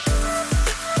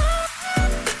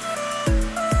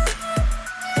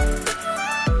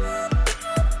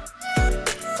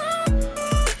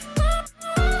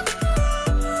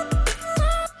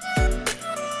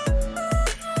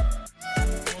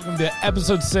to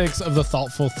episode 6 of the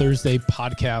Thoughtful Thursday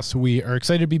podcast. We are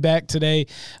excited to be back today.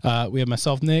 We have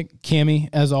myself, Nick, Cammie,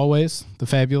 as always, the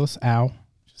fabulous. Ow.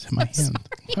 Just hit my hand.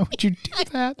 Why would you do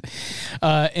that?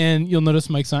 And you'll notice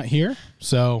Mike's not here,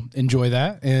 so enjoy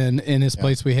that. And in his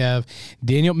place, we have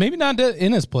Daniel. Maybe not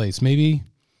in his place. Maybe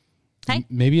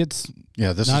it's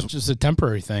this not is just a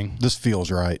temporary thing. This feels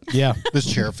right. Yeah. This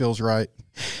chair feels right.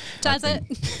 Does it?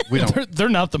 We don't. They're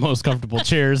not the most comfortable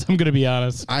chairs, I'm going to be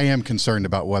honest. I am concerned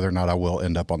about whether or not I will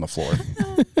end up on the floor.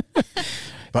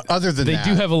 But other than They that,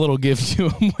 do have a little give to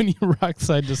them when you rock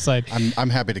side to side. I'm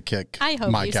happy to kick I hope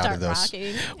Mike you out start of this.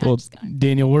 rocking. Well,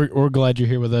 Daniel, we're glad you're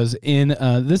here with us. In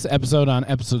this episode, on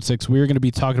episode 6, we're going to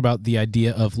be talking about the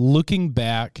idea of looking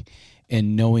back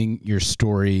and knowing your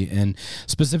story. And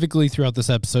specifically throughout this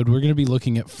episode, we're going to be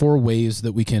looking at 4 ways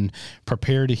that we can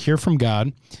prepare to hear from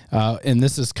God. And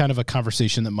this is kind of a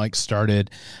conversation that Mike started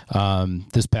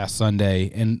this past Sunday.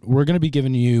 And we're going to be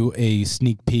giving you a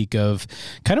sneak peek of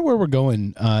kind of where we're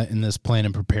going in this Plan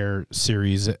and Prepare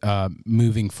series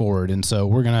moving forward. And so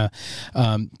we're going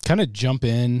to kind of jump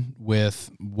in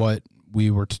with what we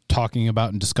were talking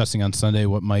about and discussing on Sunday,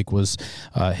 what Mike was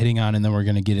hitting on, and then we're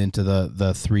going to get into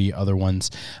the 3 other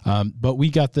ones. But we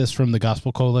got this from the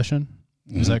Gospel Coalition.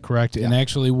 Is that correct? Yeah. And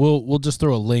actually, we'll just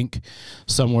throw a link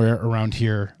somewhere around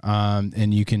here,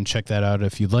 and you can check that out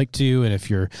if you'd like to. And if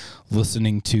you're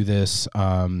listening to this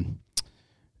and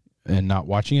not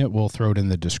watching it, we'll throw it in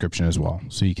the description as well,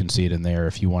 so you can see it in there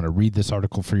if you want to read this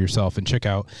article for yourself and check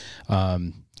out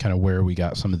kind of where we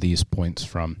got some of these points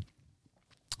from.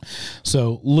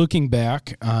 So looking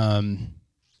back, the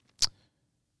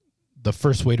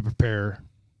first way to prepare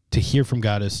to hear from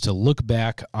God is to look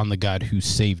back on the God who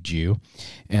saved you.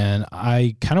 And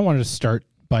I kind of wanted to start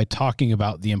by talking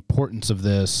about the importance of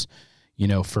this,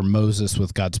 for Moses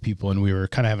with God's people. And we were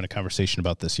kind of having a conversation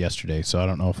about this yesterday. So I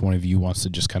don't know if one of you wants to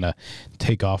just kind of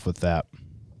take off with that.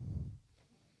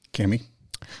 Cammie?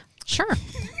 Sure.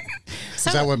 Is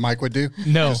that what Mike would do?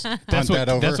 No, that's what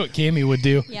Cammie would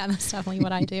do. Yeah, that's definitely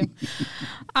what I do.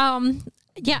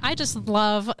 I just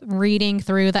love reading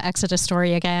through the Exodus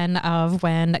story again of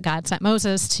when God sent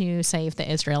Moses to save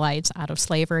the Israelites out of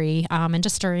slavery. And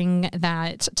just during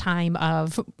that time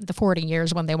of the 40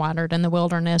 years when they wandered in the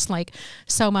wilderness, like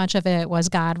so much of it was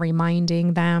God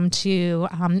reminding them to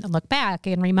look back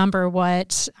and remember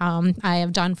what I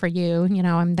have done for you.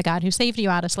 I'm the God who saved you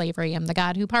out of slavery. I'm the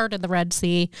God who parted the Red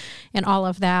Sea and all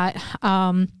of that.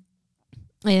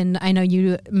 And I know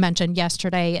you mentioned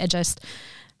yesterday,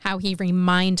 how he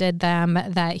reminded them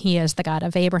that he is the God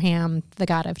of Abraham, the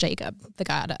God of Jacob, the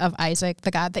God of Isaac, the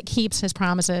God that keeps his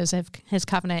promises, his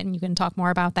covenant, and you can talk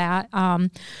more about that.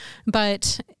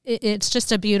 But it's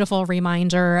just a beautiful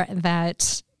reminder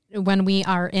that when we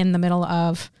are in the middle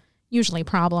of usually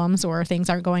problems or things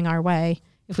aren't going our way,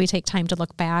 if we take time to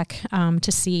look back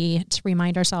to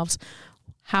remind ourselves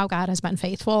how God has been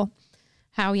faithful,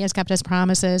 how he has kept his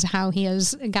promises, how he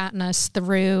has gotten us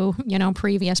through,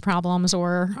 previous problems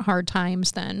or hard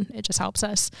times, then it just helps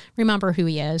us remember who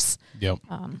he is. Yep.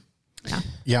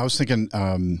 Yeah, I was thinking,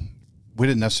 we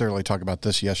didn't necessarily talk about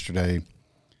this yesterday,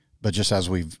 but just as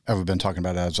we've ever been talking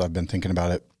about it, as I've been thinking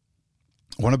about it,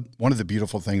 one of the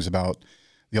beautiful things about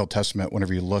the Old Testament,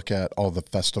 whenever you look at all the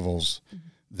festivals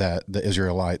that the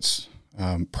Israelites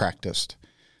practiced,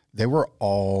 they were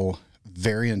all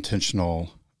very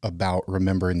intentional about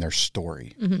remembering their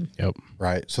story. Mm-hmm. Yep.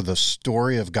 Right. So the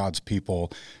story of God's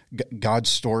people, God's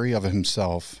story of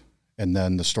himself, and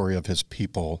then the story of his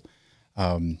people.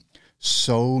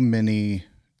 So many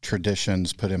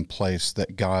traditions put in place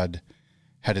that God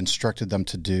had instructed them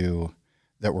to do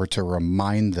that were to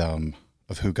remind them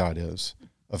of who God is,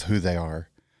 of who they are,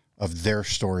 of their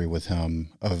story with him,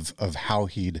 of how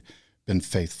he'd been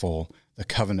faithful, the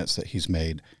covenants that he's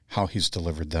made, how he's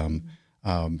delivered them.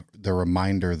 The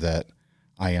reminder that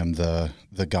I am the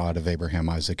God of Abraham,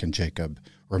 Isaac, and Jacob.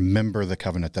 Remember the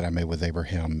covenant that I made with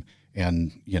Abraham,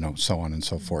 and so on and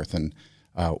so forth. And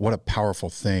what a powerful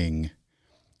thing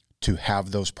to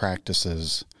have those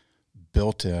practices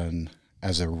built in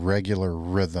as a regular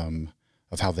rhythm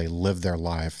of how they live their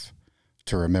life,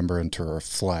 to remember and to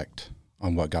reflect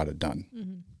on what God had done.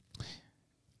 Mm-hmm.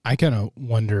 I kind of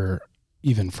wonder,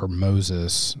 even for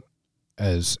Moses,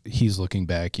 as he's looking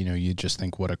back, you just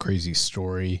think what a crazy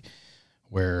story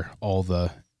where all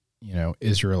the,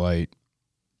 Israelite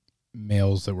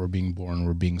males that were being born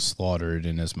were being slaughtered,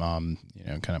 and his mom,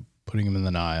 kind of putting him in the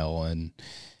Nile, and,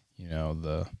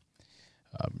 the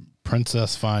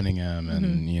princess finding him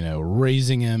and,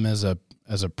 raising him as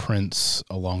a prince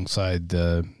alongside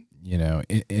the,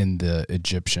 in the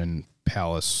Egyptian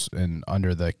palace and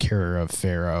under the care of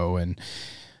Pharaoh, and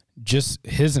just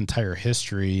his entire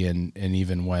history, and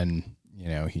even when,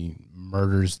 he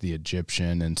murders the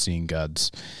Egyptian, and seeing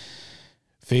God's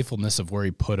faithfulness of where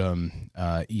he put him,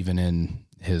 even in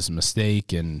his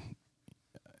mistake. And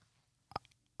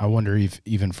I wonder if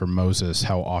even for Moses,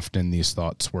 how often these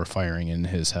thoughts were firing in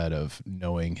his head of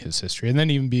knowing his history, and then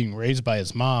even being raised by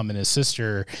his mom and his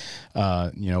sister,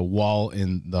 while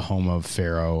in the home of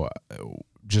Pharaoh.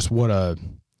 Just what a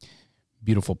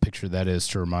beautiful picture that is,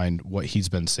 to remind what he's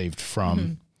been saved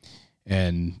from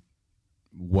and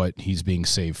what he's being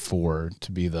saved for,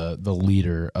 to be the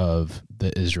leader of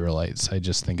the Israelites. I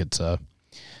just think it's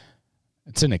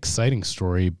an exciting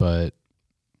story, but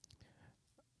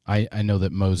I know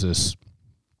that Moses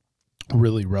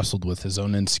really wrestled with his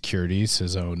own insecurities,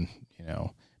 his own,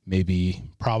 maybe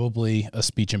probably a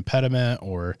speech impediment,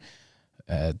 or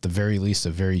at the very least, a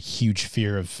very huge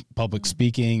fear of public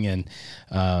speaking. And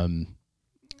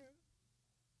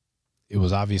it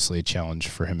was obviously a challenge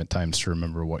for him at times to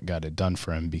remember what God had done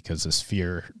for him, because his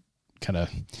fear kind of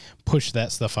pushed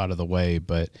that stuff out of the way.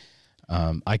 But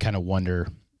I kind of wonder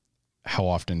how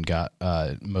often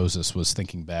Moses was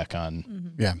thinking back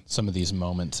on some of these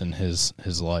moments in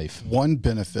his life. One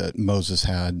benefit Moses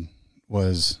had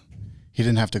was he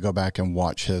didn't have to go back and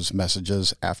watch his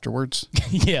messages afterwards.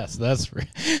 Yes, that's right.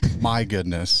 My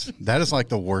goodness. That is like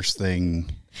the worst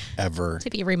thing ever. To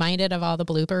be reminded of all the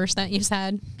bloopers that you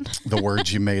said. The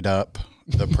words you made up,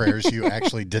 the prayers you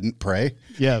actually didn't pray.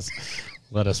 Yes.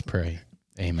 Let us pray.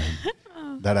 Amen.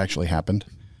 That actually happened.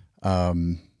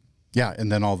 Yeah,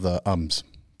 and then all the ums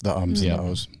and the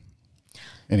ohs.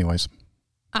 Anyways.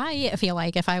 I feel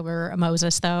like if I were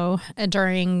Moses, though,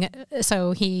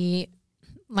 he,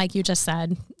 like you just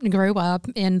said, grew up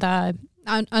in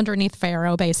underneath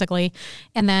Pharaoh, basically,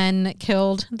 and then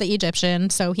killed the Egyptian.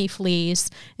 So he flees,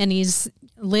 and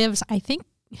lives, I think,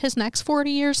 his next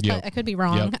 40 years, but I could be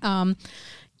wrong. Yep.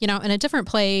 In a different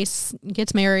place,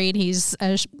 gets married. He's,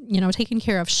 taking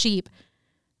care of sheep.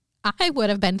 I would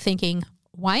have been thinking,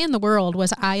 why in the world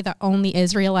was I the only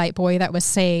Israelite boy that was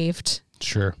saved?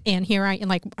 Sure. And here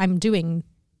I'm doing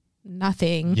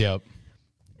nothing. Yep.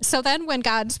 So then when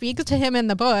God speaks to him in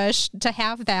the bush, to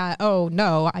have that, oh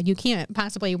no, you can't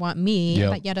possibly want me,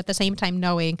 but yet at the same time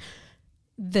knowing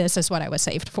this is what I was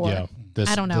saved for. Yeah.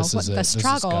 I don't know what the struggle. This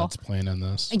is God's plan in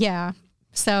this. Yeah.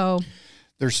 So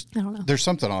there's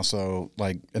something also,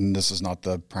 like, and this is not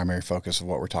the primary focus of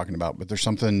what we're talking about, but there's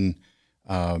something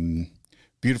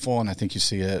beautiful, and I think you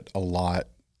see it a lot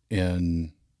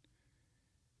in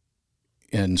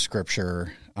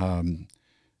Scripture.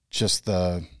 Just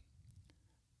the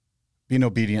being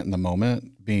obedient in the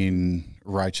moment, being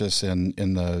righteous in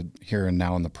the here and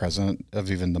now, in the present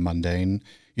of even the mundane.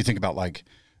 You think about like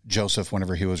Joseph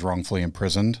whenever he was wrongfully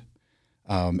imprisoned,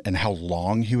 and how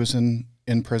long he was in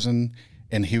prison,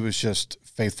 and he was just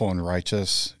faithful and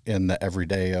righteous in the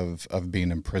everyday of being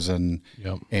in prison,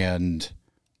 and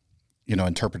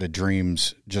interpreted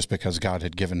dreams just because God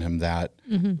had given him that.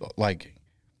 Mm-hmm. Like,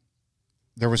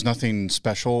 there was nothing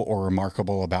special or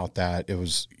remarkable about that. It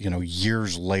was,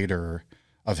 years later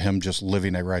of him just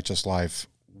living a righteous life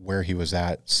where he was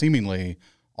at, seemingly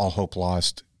all hope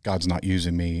lost. God's not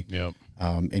using me. Yep.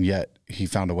 And yet he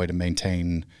found a way to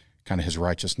maintain kind of his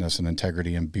righteousness and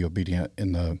integrity and be obedient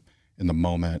in the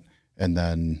moment. And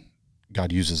then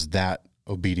God uses that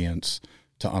obedience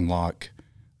to unlock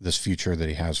this future that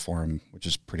he has for him, which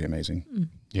is pretty amazing. Mm.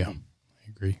 Yeah, I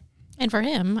agree. And for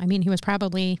him, I mean, he was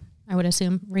probably, I would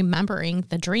assume, remembering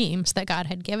the dreams that God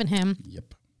had given him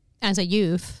as a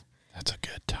youth. That's a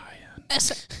good tie-in.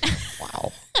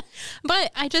 Wow.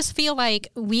 But I just feel like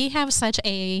we have such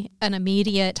an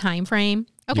immediate time frame.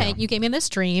 Okay, you gave me this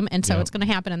dream, and so it's going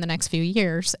to happen in the next few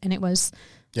years. And it was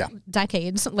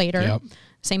decades later. Yep.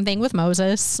 Same thing with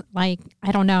Moses. Like,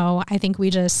 I don't know. I think we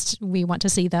want to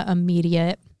see the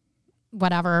immediate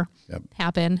whatever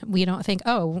happen. We don't think,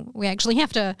 we actually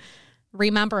have to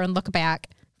remember and look back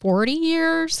 40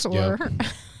 years or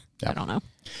I don't know.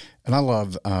 And I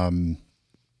love kind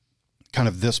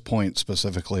of this point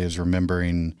specifically is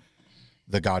remembering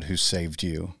the God who saved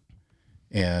you.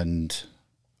 And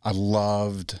I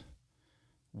loved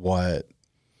what,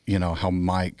 how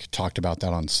Mike talked about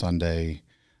that on Sunday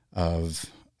of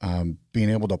being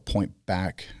able to point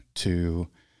back to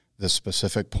the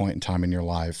specific point in time in your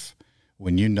life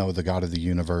when the God of the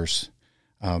universe,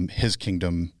 his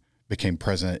kingdom became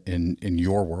present in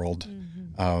your world,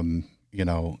 and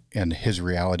his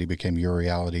reality became your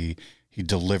reality. He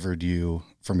delivered you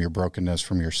from your brokenness,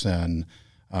 from your sin,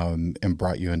 and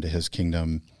brought you into his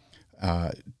kingdom.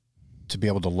 To be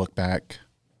able to look back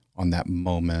on that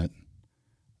moment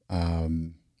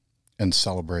and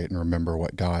celebrate and remember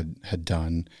what God had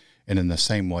done. And in the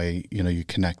same way, you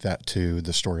connect that to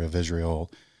the story of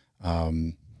Israel,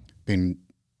 being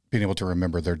able to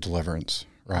remember their deliverance,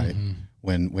 right? Mm-hmm.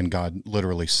 When God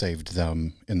literally saved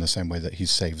them in the same way that he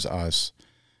saves us.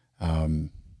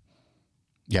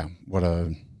 What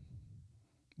a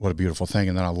beautiful thing.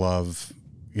 And then I love,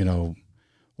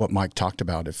 what Mike talked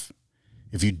about. If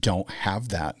you don't have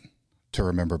that to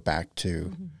remember back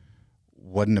to,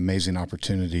 what an amazing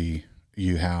opportunity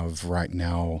you have right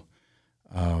now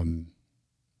to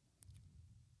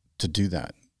do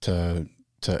that, to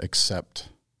accept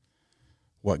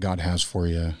what God has for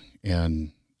you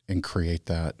and create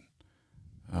that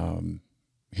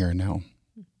here and now.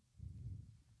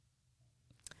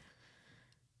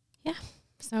 Yeah.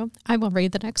 So I will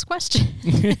read the next question.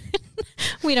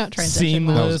 We don't transition.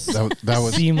 Seamless. That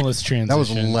was seamless transition. That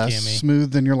was less Cammie.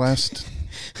 smooth than your last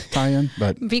tie-in,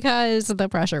 but because the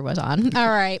pressure was on. All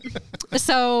right.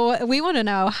 So we want to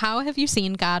know, how have you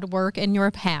seen God work in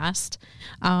your past,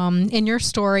 in your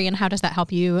story, and how does that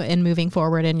help you in moving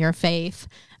forward in your faith?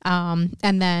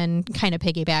 And then kind of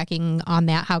piggybacking on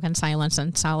that, how can silence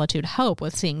and solitude help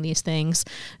with seeing these things?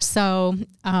 So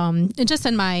just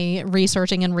in my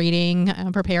researching and reading,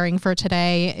 preparing for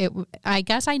today, I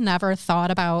guess I never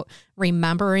thought about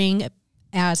remembering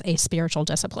as a spiritual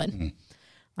discipline. Mm-hmm.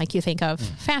 Like you think of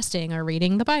fasting or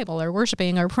reading the Bible or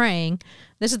worshiping or praying.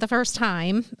 This is the first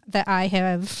time that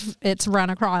it's run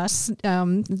across,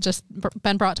 just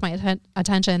been brought to my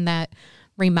attention that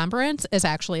remembrance is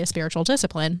actually a spiritual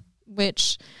discipline,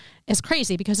 which is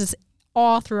crazy because it's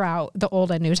all throughout the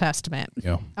Old and New Testament.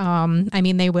 Yeah.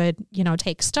 They would,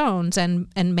 take stones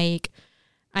and make,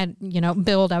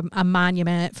 build a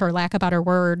monument, for lack of better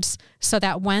words, so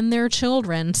that when their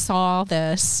children saw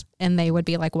this and they would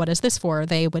be like, what is this for?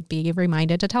 They would be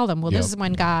reminded to tell them, well, this is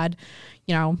when God,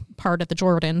 parted the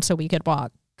Jordan so we could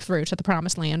walk through to the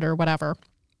promised land or whatever.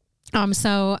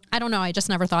 So I don't know. I just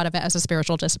never thought of it as a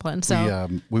spiritual discipline. So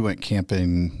we went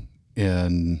camping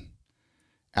in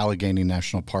Allegheny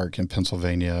National Park in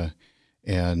Pennsylvania,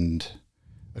 and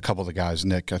a couple of the guys,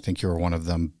 Nick, I think you were one of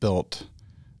them, built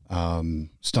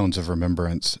stones of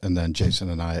remembrance, and then Jason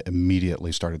and I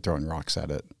immediately started throwing rocks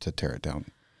at it to tear it down.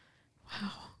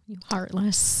 Wow, you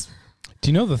heartless. Do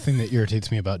you know the thing that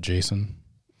irritates me about Jason?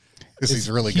 He's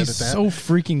really good at that. He's so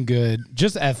freaking good,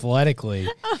 just athletically.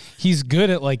 He's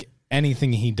good at like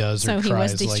anything he does or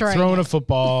tries, like throwing a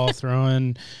football,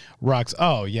 throwing rocks.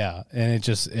 Oh yeah, and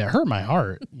it hurt my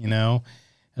heart, And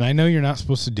I know you're not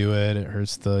supposed to do it. It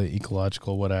hurts the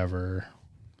ecological whatever.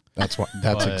 That's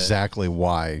exactly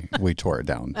why we tore it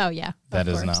down. Oh yeah, that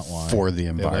is not why. For the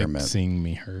environment. Like seeing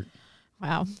me hurt.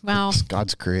 Wow. Well, it's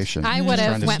God's creation. I would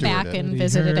have went back and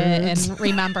visited it and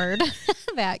remembered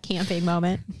that camping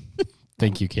moment.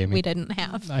 Thank you, Cammie. We didn't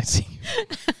have. I see.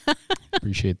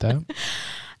 Appreciate that.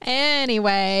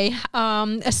 Anyway,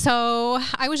 so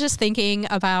I was just thinking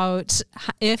about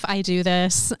if I do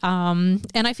this, and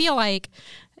I feel like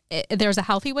there's a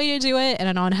healthy way to do it and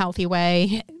an unhealthy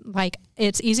way. Like,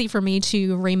 it's easy for me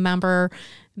to remember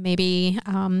maybe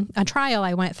a trial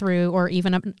I went through, or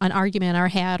even an argument I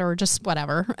had, or just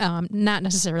whatever, not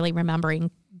necessarily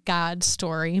remembering God's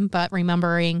story, but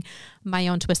remembering my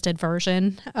own twisted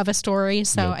version of a story.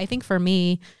 So I think for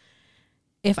me,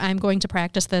 if I'm going to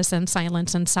practice this in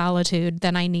silence and solitude,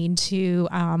 then I need to,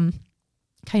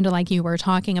 kind of like you were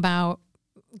talking about,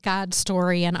 God's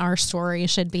story and our story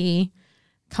should be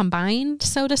combined,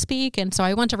 so to speak. And so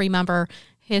I want to remember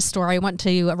his story. I want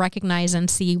to recognize and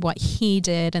see what he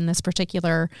did in this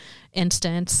particular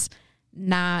instance,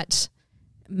 not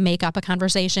make up a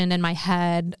conversation in my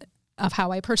head of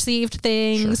how I perceived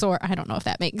things, or I don't know if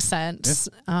that makes sense.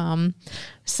 Yeah.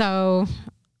 So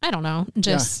I don't know,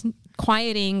 just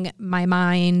quieting my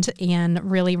mind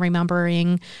and really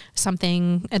remembering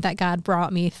something that God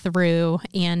brought me through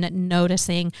and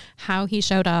noticing how he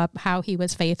showed up, how he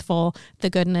was faithful, the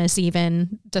goodness,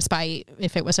 even despite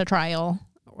if it was a trial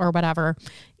or whatever,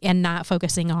 and not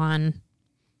focusing on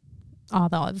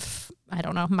all of, I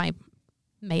don't know, my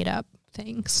made up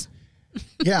things.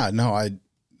 Yeah, no, I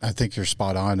think you're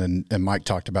spot on. And Mike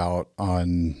talked about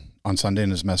on Sunday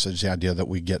in his message, the idea that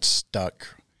we get stuck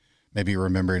maybe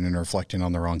remembering and reflecting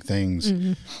on the wrong things.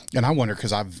 Mm-hmm. And I wonder,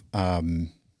 because I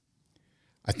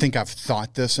think I've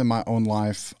thought this in my own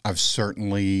life. I've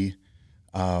certainly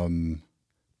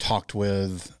talked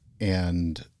with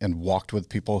and walked with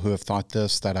people who have thought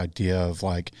this, that idea of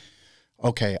like,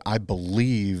 okay, I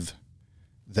believe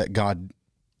that God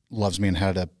loves me and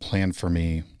had a plan for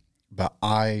me, but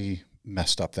I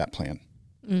messed up that plan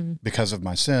because of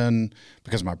my sin,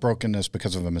 because of my brokenness,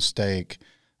 because of a mistake.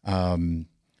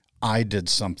 I did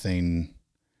something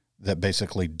that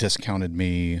basically discounted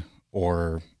me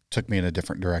or took me in a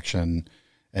different direction.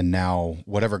 And now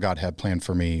whatever God had planned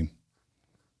for me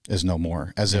is no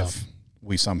more, as if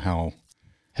we somehow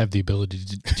have the ability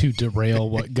to derail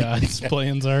what God's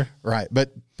plans are. Right.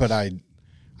 But I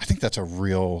think that's a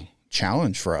real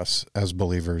challenge for us as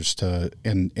believers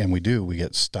and we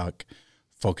get stuck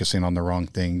focusing on the wrong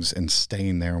things and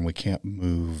staying there, and we can't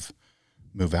move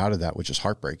out of that, which is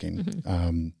heartbreaking.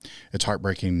 It's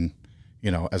heartbreaking,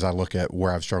 as I look at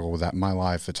where I've struggled with that in my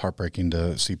life. It's heartbreaking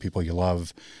to see people you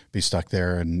love be stuck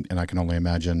there. And I can only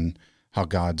imagine how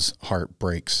God's heart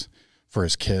breaks for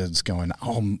his kids going,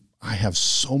 oh, I have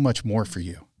so much more for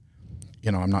you.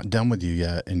 I'm not done with you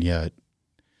yet. And yet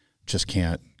just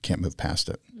can't move past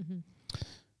it.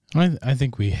 I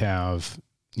think we have,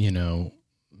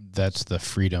 that's the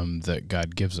freedom that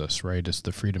God gives us, right? It's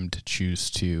the freedom to choose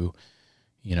to,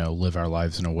 live our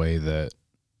lives in a way that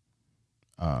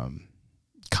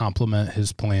complement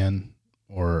his plan,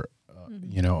 or,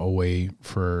 a way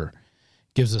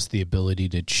gives us the ability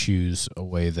to choose a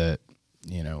way that,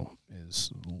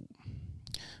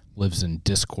 lives in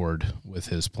discord with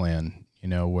his plan,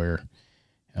 where,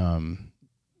 and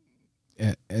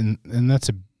that's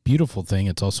a beautiful thing.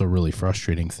 It's also a really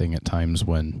frustrating thing at times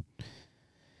when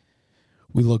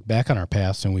we look back on our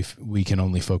past and we can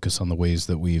only focus on the ways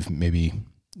that we've maybe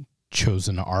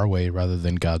chosen our way rather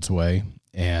than God's way.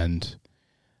 And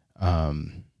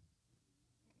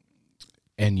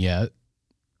yet,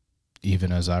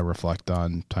 even as I reflect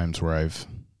on times where I've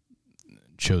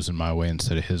chosen my way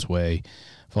instead of his way,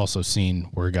 I've also seen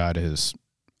where God has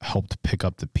helped pick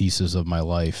up the pieces of my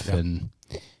life and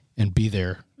be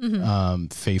there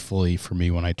faithfully for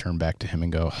me when I turn back to him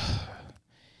and go,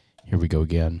 here we go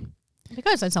again.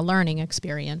 Because it's a learning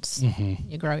experience.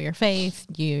 You grow your faith,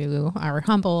 you are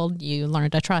humbled, you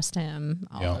learn to trust him,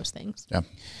 all those things. Yeah.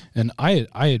 And I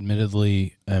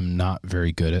admittedly am not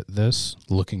very good at this,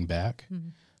 looking back.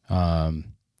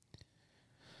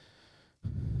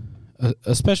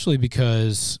 Especially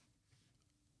because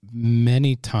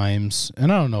many times, and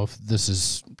I don't know if this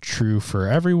is true for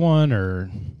everyone,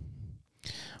 or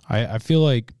I feel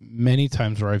like many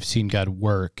times where I've seen God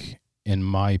work in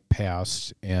my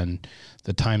past, and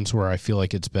the times where I feel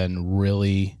like it's been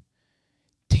really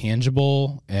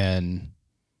tangible and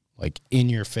like in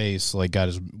your face, like God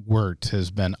has worked,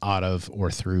 has been out of or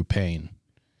through pain.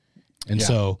 And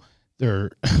so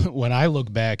when I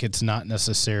look back, it's not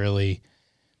necessarily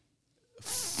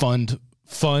fond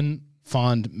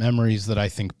memories that I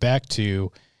think back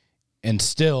to, and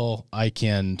still I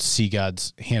can see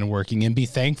God's hand working and be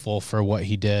thankful for what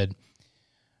he did.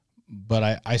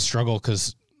 But I struggle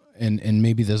because, and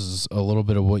maybe this is a little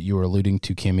bit of what you were alluding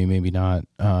to, Cammie, maybe not,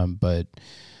 but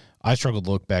I struggle to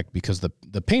look back because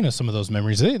the pain of some of those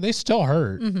memories, they still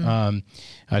hurt.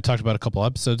 I talked about a couple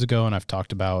episodes ago, and I've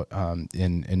talked about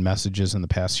in messages in the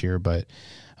past year, but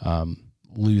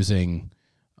losing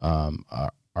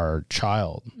our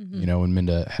child, when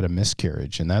Minda had a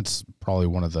miscarriage, and that's probably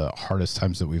one of the hardest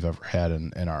times that we've ever had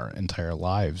in our entire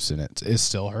lives, and it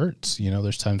still hurts.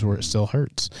 There's times where it still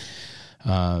hurts,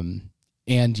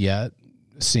 and yet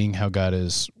seeing how God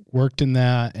has worked in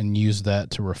that and used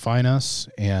that to refine us.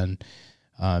 And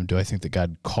do I think that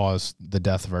God caused the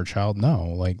death of our child? No,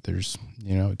 like there's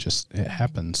it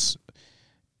happens,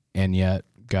 and yet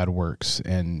God works,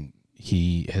 and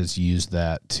he has used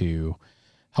that to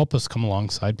help us come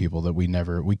alongside people that we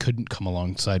couldn't come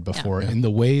alongside before in the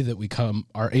way that we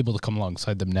are able to come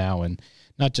alongside them now, and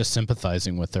not just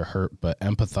sympathizing with their hurt, but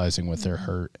empathizing with their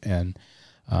hurt. And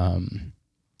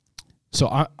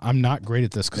so I'm not great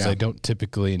at this because I don't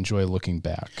typically enjoy looking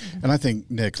back. And I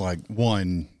think, Nick, like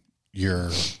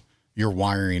your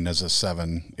wiring as a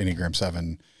 7, Enneagram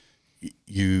 7,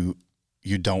 you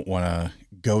don't want to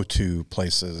go to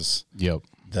places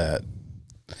that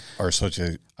are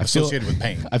associated with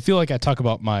pain. I feel like I talk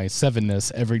about my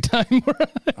 7-ness every time we're on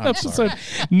an episode.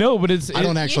 No, but I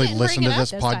don't actually listen to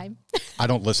this podcast. I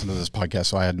don't listen to this podcast,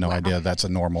 so I had no idea that's a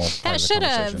normal part that of the should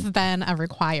have been a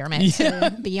requirement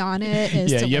to be on it.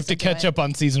 You have to catch up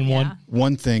on season 1.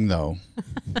 One thing, though,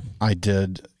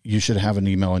 you should have an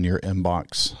email in your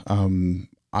inbox.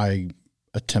 I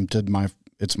attempted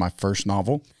it's my first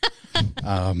novel.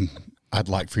 I'd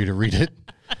like for you to read it.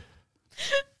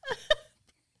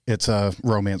 It's a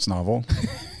romance novel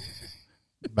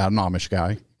about an Amish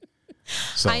guy.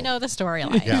 So, I know the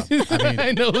storyline. Yeah,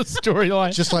 I know the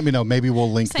storyline. Just let me know. Maybe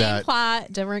we'll link Same that.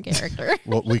 plot, different character.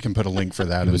 Well, we can put a link for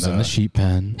that. It was in the sheep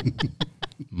pen,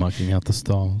 mucking out the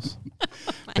stalls.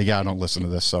 But I don't listen to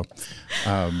this. So,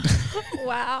 Well,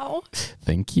 Wow.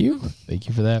 Thank you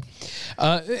for that.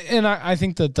 And I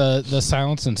think that the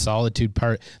silence and solitude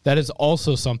part, that is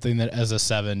also something that as a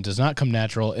 7 does not come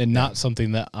natural and not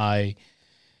something that I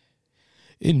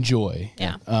enjoy.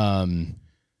 Yeah.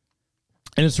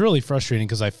 And it's really frustrating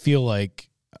because I feel like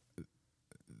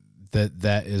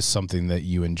that is something that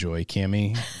you enjoy,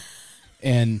 Cammie.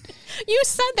 And you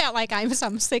said that like I'm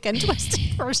some sick and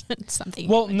twisted person. Something.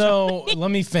 Well, no,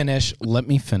 let me finish.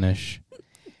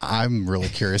 I'm really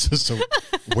curious as to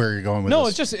where you're going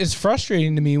with this. It's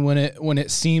frustrating to me when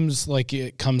it seems like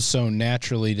it comes so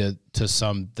naturally to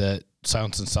some that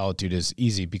silence and solitude is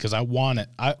easy because I want it.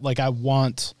 I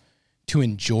want to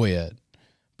enjoy it,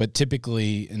 but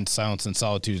typically in silence and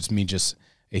solitude, it's me just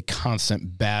a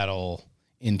constant battle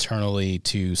internally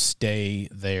to stay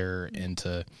there and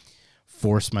to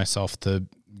force myself to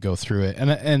go through it.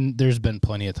 And there's been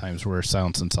plenty of times where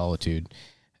silence and solitude,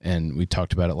 and we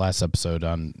talked about it last episode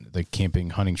on the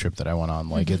camping hunting trip that I went on.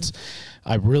 Like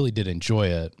I really did enjoy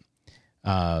it.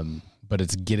 But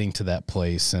it's getting to that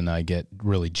place and I get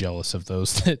really jealous of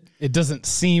those that it doesn't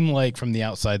seem like from the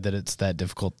outside that it's that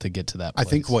difficult to get to that place. I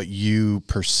think what you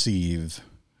perceive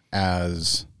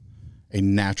as a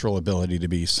natural ability to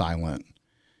be silent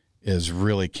is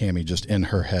really Cammie just in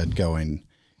her head going,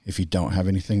 if you don't have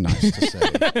anything nice to say,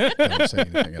 don't say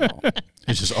anything at all.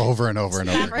 It's just over and over and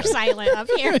over never again. Silent up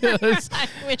here. Yes. I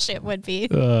wish it would be.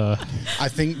 I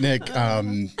think, Nick,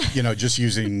 just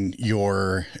using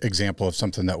your example of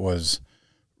something that was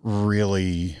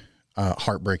really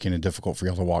heartbreaking and difficult for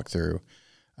you all to walk through,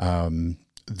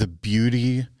 the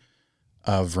beauty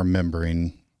of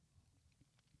remembering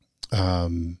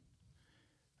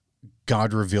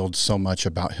God revealed so much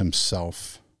about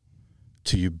himself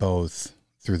to you both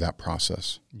through that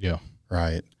process. Yeah.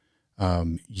 Right.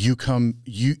 You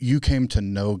came to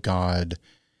know God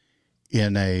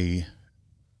in a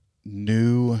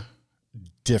new,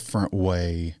 different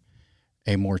way,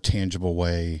 a more tangible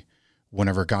way.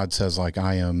 Whenever God says, like,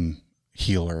 I am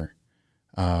healer,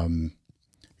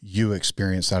 you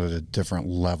experience that at a different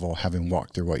level, having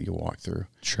walked through what you walked through.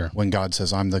 Sure. When God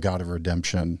says, I'm the God of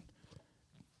redemption,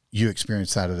 you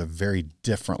experience that at a very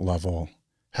different level,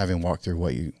 having walked through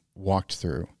what you walked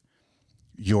through.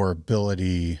 Your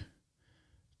ability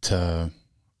to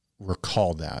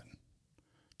recall that,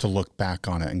 to look back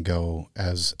on it and go,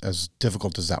 as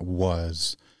difficult as that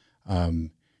was,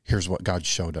 here's what God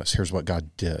showed us. Here's what God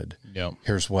did. Yep.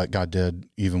 Here's what God did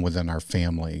even within our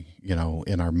family,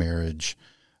 in our marriage.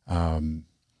 And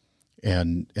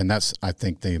that's, I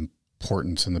think, the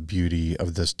importance and the beauty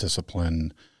of this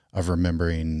discipline of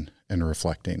remembering and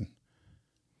reflecting.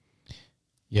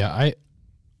 Yeah, I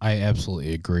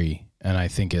absolutely agree. And I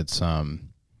think it's, my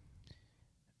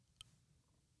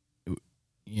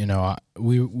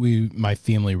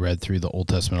family read through the Old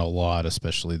Testament a lot,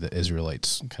 especially the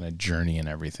Israelites' kind of journey and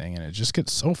everything. And it just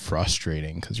gets so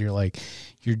frustrating because you're like,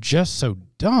 you're just so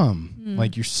dumb.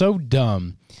 Like, you're so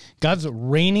dumb. God's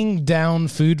raining down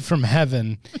food from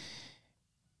heaven.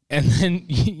 And then,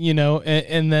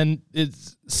 and then it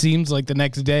seems like the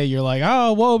next day you're like,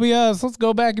 oh, woe be us, let's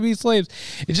go back and be slaves.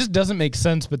 It just doesn't make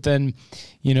sense. But then,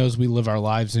 as we live our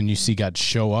lives and you see God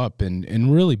show up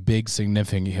in really big,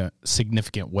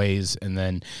 significant ways. And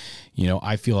then,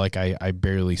 I feel like I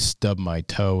barely stub my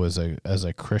toe as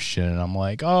a Christian. And I'm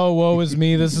like, oh, woe is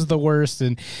me. This is the worst.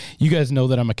 And you guys know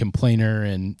that I'm a complainer.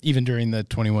 And even during the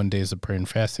 21 days of prayer and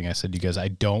fasting, I said, you guys, I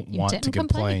don't want to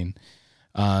complain.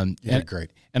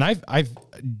 Great. And I've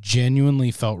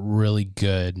genuinely felt really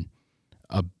good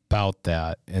about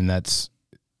that. And that's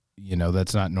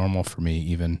not normal for me,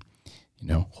 even,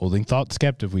 holding thoughts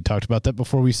captive. We talked about that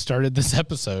before we started this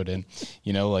episode. And,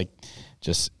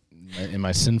 just in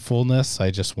my sinfulness,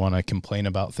 I just want to complain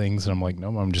about things. And I'm like,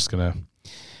 no, I'm just going to.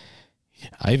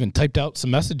 I even typed out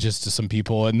some messages to some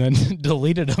people and then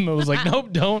deleted them. I was like,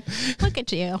 nope, don't. Look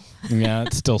at you. Yeah,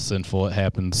 it's still sinful. It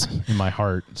happens in my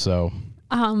heart. So.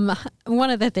 One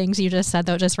of the things you just said,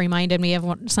 though, just reminded me of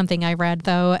something I read,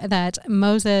 though, that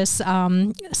Moses,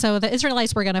 so the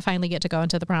Israelites were going to finally get to go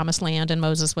into the promised land, and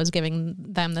Moses was giving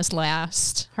them this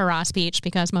last hurrah speech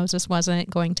because Moses wasn't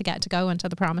going to get to go into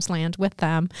the promised land with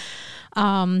them.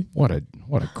 What a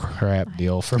crap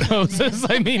deal for Moses.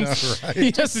 I mean,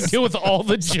 he has to deal with all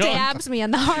the junk. Stabs me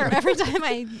in the heart every time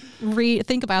I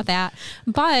think about that.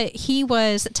 But he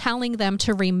was telling them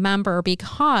to remember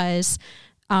because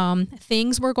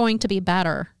things were going to be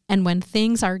better. And when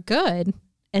things are good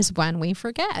is when we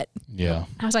forget. Yeah.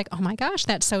 I was like, oh my gosh,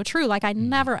 that's so true. Like, I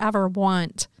never, ever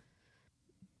want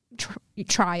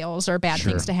trials or bad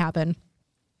things to happen.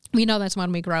 We know that's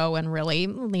when we grow and really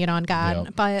lean on God.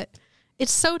 Yep. But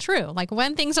it's so true. Like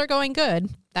when things are going good,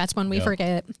 that's when we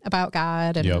forget about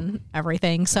God and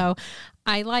everything. So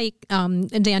I like,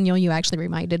 Daniel, you actually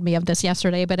reminded me of this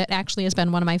yesterday, but it actually has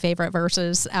been one of my favorite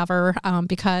verses ever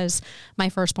because my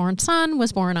firstborn son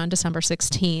was born on December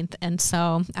 16th. And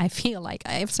so I feel like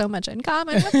I have so much in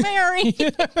common with Mary.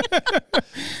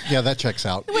 Yeah, that checks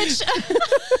out. Which...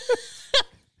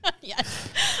 Yes.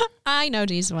 I know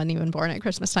Jesus wasn't even born at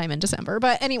Christmas time in December,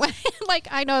 but anyway, like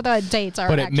I know the dates are.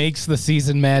 But it makes the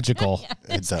season magical.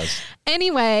 It does.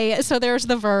 Anyway, so there's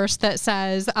the verse that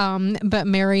says, but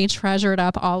Mary treasured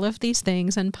up all of these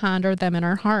things and pondered them in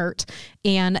her heart.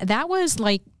 And that was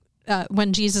like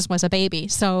when Jesus was a baby.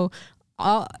 So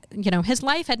his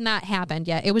life had not happened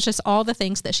yet. It was just all the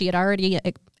things that she had already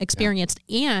experienced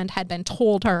and had been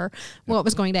told her what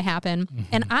was going to happen. Mm-hmm.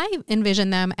 And I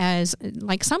envision them as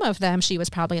like some of them, she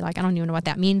was probably like, I don't even know what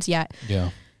that means yet.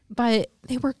 Yeah. But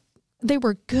they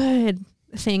were good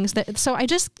things so I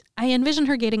envision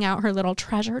her getting out her little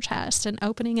treasure chest and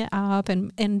opening it up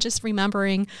and just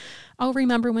remembering,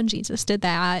 remember when Jesus did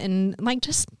that, and like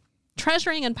just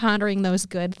treasuring and pondering those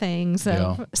good things.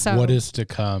 So what is to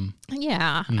come?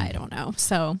 Yeah, I don't know.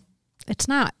 So it's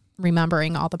not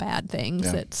remembering all the bad things.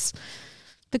 Yeah. It's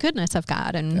the goodness of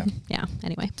God. And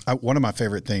anyway. One of my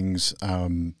favorite things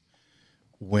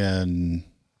when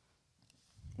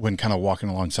kind of walking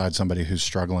alongside somebody who's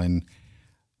struggling,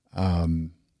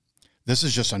 this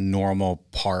is just a normal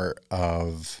part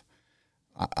of,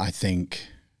 I think,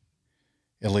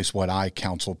 at least what I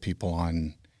counsel people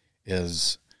on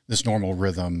is this normal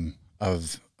rhythm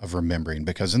of remembering,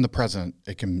 because in the present,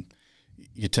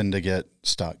 you tend to get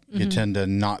stuck. Mm-hmm. You tend to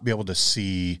not be able to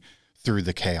see through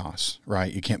the chaos,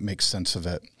 right? You can't make sense of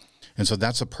it. And so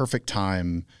that's a perfect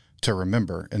time to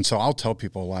remember. And so I'll tell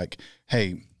people like,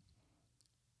 hey,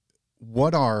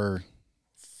 what are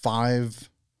 5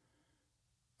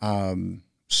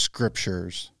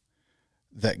 scriptures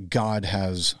that God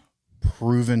has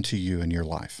proven to you in your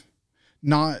life?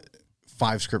 Not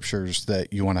 5 scriptures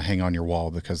that you want to hang on your wall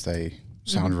because they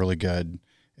sound really good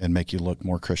and make you look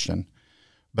more Christian.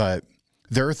 But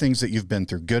there are things that you've been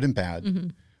through, good and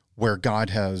bad, where God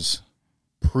has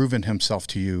proven himself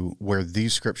to you, where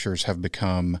these scriptures have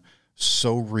become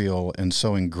so real and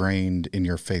so ingrained in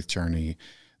your faith journey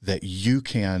that you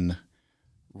can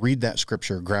read that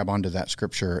scripture, grab onto that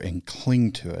scripture and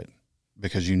cling to it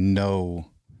because you know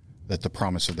that the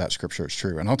promise of that scripture is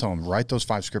true. And I'll tell them, write those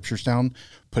 5 scriptures down,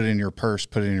 put it in your purse,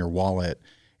 put it in your wallet.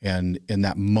 And in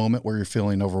that moment where you're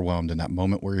feeling overwhelmed, in that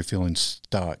moment where you're feeling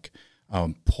stuck,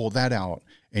 pull that out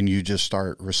and you just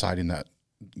start reciting that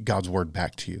God's word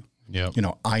back to you. Yep. You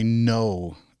know, I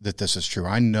know that this is true.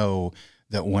 I know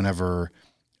that whenever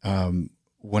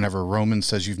Romans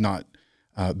says you've not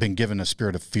been given a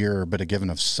spirit of fear, but a given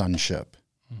of sonship,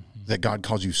 that God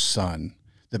calls you son,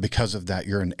 that because of that,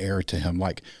 you're an heir to him.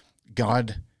 Like,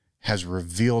 God has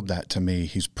revealed that to me.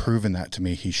 He's proven that to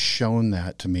me. He's shown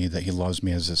that to me, that he loves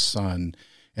me as his son.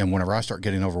 And whenever I start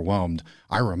getting overwhelmed,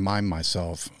 I remind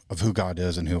myself of who God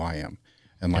is and who I am.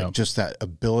 And like just that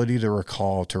ability to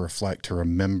recall, to reflect, to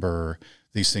remember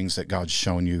these things that God's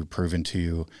shown you, proven to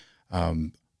you,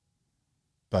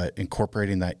 but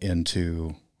incorporating that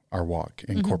into our walk,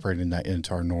 incorporating that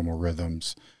into our normal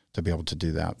rhythms to be able to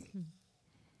do that.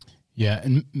 Yeah,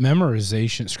 and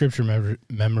memorization, scripture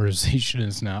memorization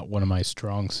is not one of my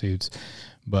strong suits,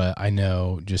 but I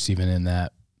know just even in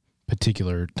that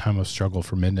particular time of struggle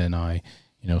for Minda and I,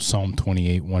 Psalm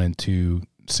 28, 1 and 2,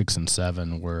 6 and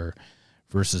 7 were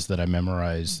verses that I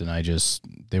memorized, and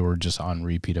they were just on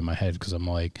repeat in my head because I'm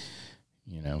like,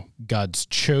 God's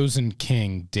chosen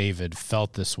king, David,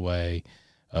 felt this way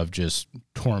of just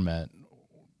torment,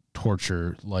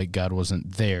 torture, like God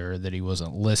wasn't there, that he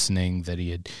wasn't listening, that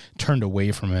he had turned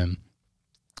away from him.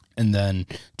 And then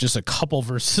just a couple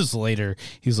verses later,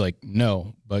 he's like,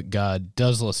 no, but God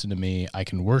does listen to me. I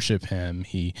can worship him.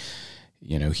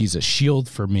 He's a shield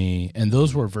for me. And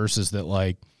those were verses that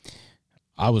like,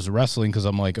 I was wrestling because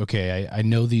I'm like, okay, I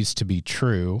know these to be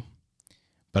true,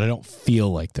 but I don't feel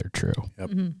like they're true.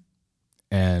 Yep.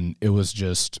 And it was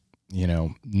just,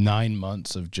 9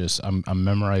 months of just, I'm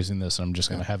memorizing this. And I'm just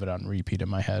going to have it on repeat in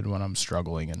my head when I'm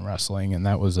struggling and wrestling. And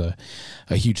that was a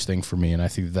huge thing for me. And I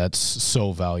think that's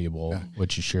so valuable,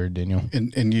 what you shared, Daniel.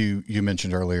 And you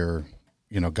mentioned earlier,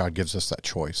 God gives us that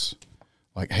choice.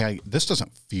 Like, hey, this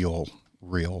doesn't feel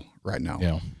real right now.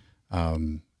 Yeah.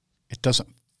 It doesn't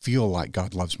feel like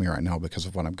God loves me right now because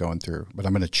of what I'm going through, but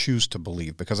I'm going to choose to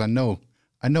believe because I know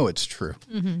it's true,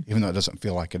 even though it doesn't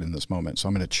feel like it in this moment. So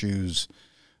I'm going to choose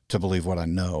to believe what I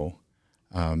know,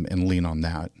 and lean on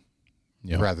that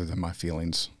rather than my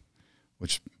feelings,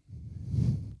 which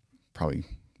probably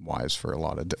wise for a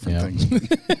lot of different Yeah. things.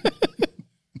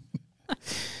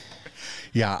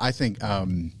 Yeah, I think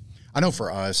I know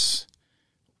for us,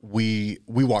 we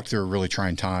walked through a really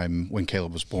trying time when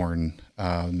Caleb was born,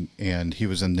 and he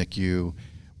was in NICU.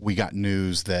 We got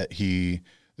news that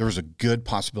there was a good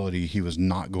possibility he was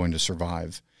not going to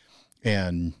survive,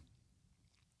 and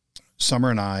Summer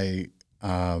and I,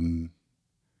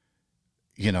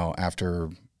 after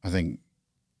I think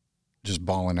just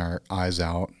bawling our eyes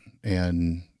out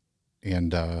and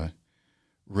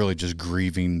really just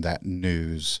grieving that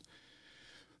news.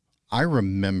 I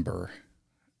remember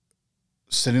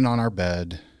sitting on our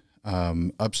bed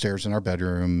upstairs in our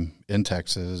bedroom in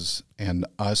Texas and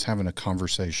us having a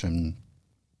conversation.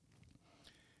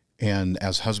 And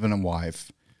as husband and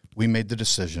wife, we made the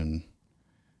decision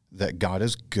that God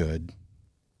is good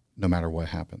no matter what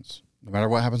happens. No matter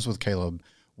what happens with Caleb,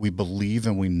 we believe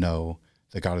and we know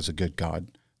that God is a good God,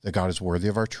 that God is worthy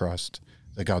of our trust,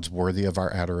 that God's worthy of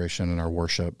our adoration and our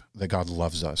worship, that God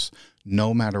loves us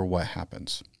no matter what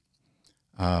happens.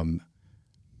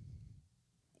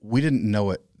 We didn't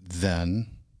know it then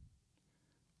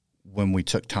when we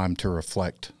took time to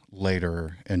reflect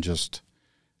later and just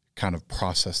kind of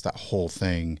process that whole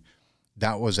thing.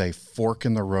 That was a fork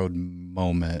in the road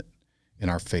moment in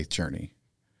our faith journey.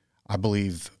 I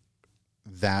believe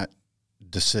that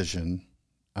decision,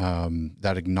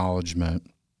 that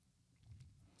acknowledgement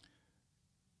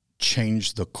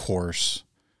changed the course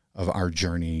of our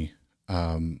journey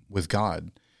with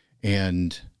God.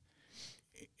 And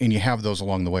you have those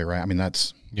along the way, right? I mean,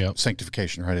 that's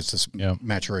sanctification, right? It's this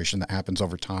maturation that happens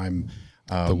over time.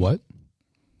 The what?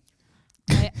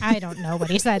 I don't know what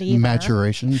he said either.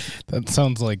 Maturation. That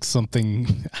sounds like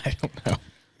something, I don't know.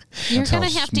 You're That's going how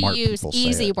to have to smart use people say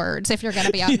easy it. words if you're going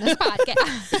to be on this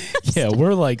podcast. Yeah,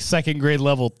 we're like second grade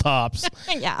level tops.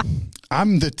 Yeah.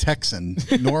 I'm the Texan.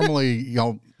 Normally,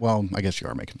 y'all, well, I guess you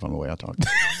are making fun of the way I talk.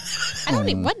 I don't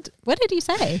even, what did he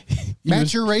say?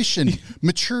 Maturation,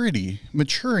 maturity,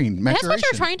 maturing, That's maturation. what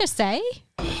you're trying to say?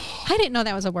 I didn't know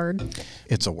that was a word.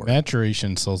 It's a word.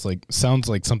 Maturation sounds like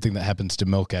something that happens to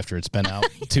milk after it's been out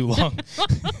too long.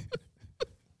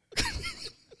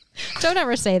 Don't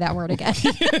ever say that word again.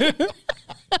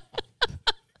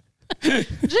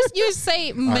 Just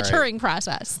say maturing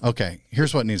process. Okay,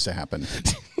 here's what needs to happen.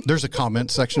 There's a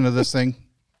comment section of this thing.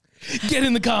 Get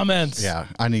in the comments. Yeah,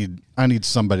 I need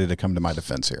somebody to come to my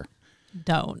defense here.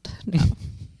 Don't. No.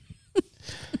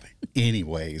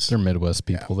 Anyways, They're Midwest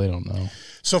people. They don't know.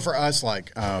 so for us,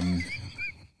 like, wow,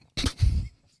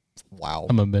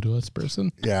 I'm a Midwest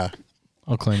person. yeah,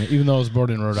 I'll claim it, even though I was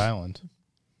born in Rhode Island.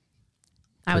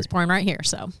 I was born right here,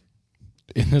 so.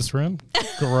 In this room?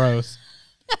 Gross.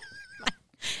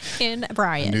 In I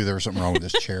Bryant. knew there was something wrong with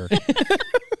this chair.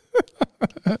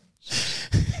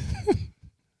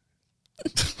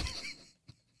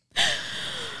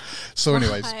 So,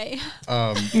 anyways, Hi.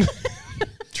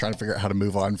 trying to figure out how to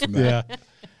move on from that. Yeah.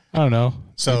 I don't know.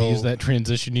 So- Maybe use that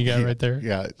transition you got right there.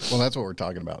 Yeah, well, that's what we're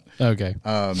talking about. Okay.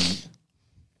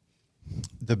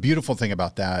 The beautiful thing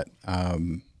about that,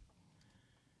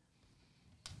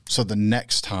 so the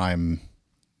next time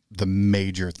the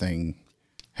major thing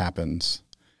happens,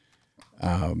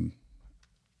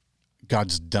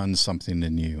 God's done something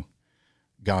in you.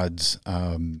 God's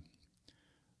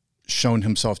shown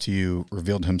himself to you,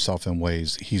 revealed himself in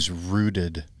ways. He's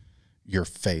rooted your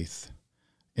faith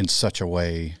in such a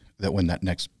way that when that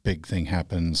next big thing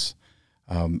happens,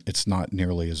 it's not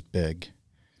nearly as big.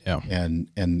 Yeah.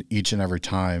 And each and every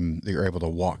time that you're able to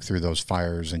walk through those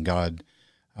fires and God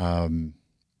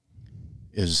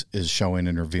is showing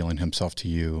and revealing himself to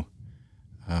you,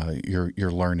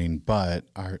 you're learning. But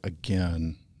our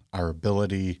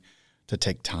ability to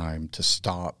take time to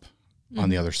stop on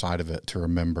the other side of it, to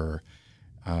remember,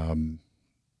 and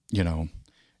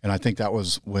I think that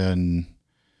was when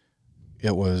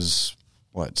it was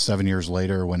 7 years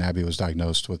later when Abby was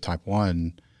diagnosed with type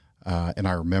 1. And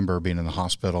I remember being in the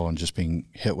hospital and just being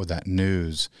hit with that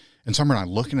news, and Summer and I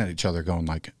looking at each other going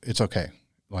like, it's okay.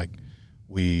 Like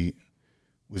we've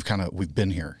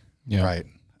been here. Yeah. Right.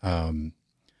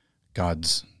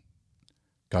 God's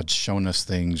shown us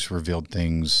things, revealed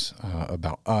things,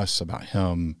 about us, about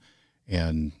him.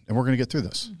 And we're going to get through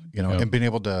this, and being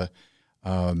able to,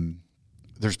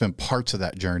 there's been parts of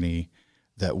that journey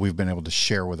that we've been able to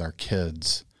share with our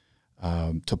kids,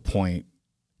 to point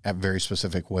at very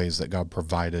specific ways that God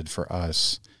provided for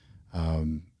us,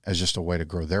 as just a way to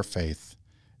grow their faith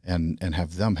and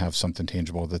have them have something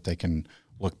tangible that they can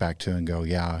look back to and go,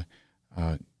 yeah,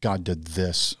 God did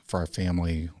this for our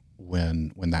family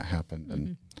when that happened.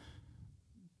 And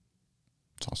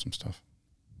it's awesome stuff.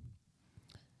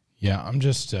 Yeah, I'm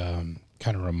just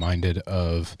kind of reminded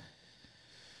of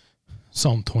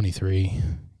Psalm 23,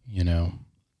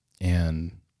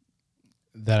 and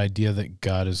that idea that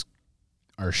God is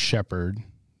our shepherd,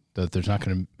 that there's not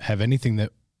going to have anything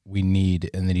that we need,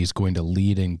 and that he's going to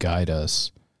lead and guide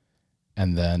us.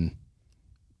 And then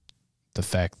the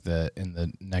fact that in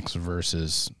the next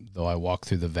verses, though I walk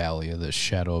through the valley of the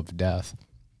shadow of death.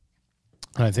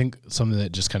 And I think something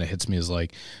that just kind of hits me is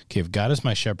like, okay, if God is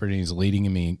my shepherd and he's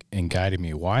leading me and guiding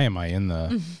me, why am I in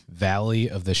the valley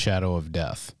of the shadow of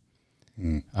death?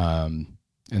 And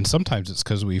sometimes it's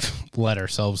because we've led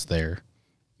ourselves there,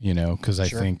 because I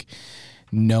think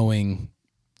knowing,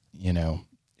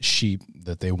 sheep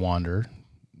that they wander,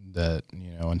 that,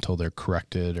 until they're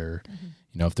corrected or,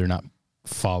 if they're not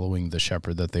following the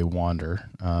shepherd, that they wander.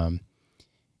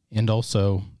 And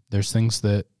also there's things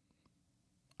that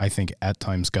I think at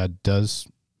times God does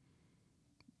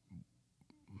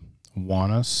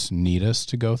want us, need us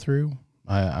to go through.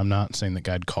 I'm not saying that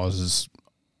God causes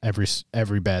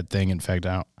every bad thing. In fact,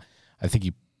 I think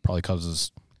he probably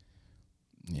causes,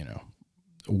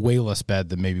 way less bad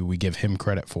than maybe we give him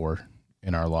credit for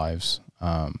in our lives.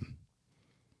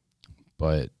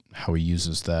 But how he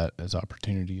uses that as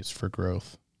opportunities for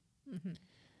growth. Mm-hmm.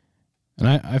 And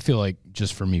I feel like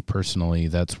just for me personally,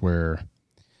 that's where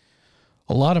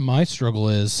a lot of my struggle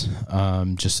is,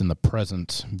 just in the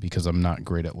present, because I'm not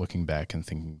great at looking back and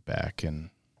thinking back, and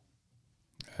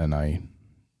I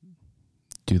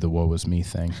do the woe is me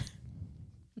thing.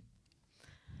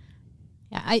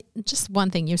 Yeah, just one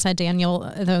thing you said,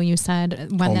 Daniel, though you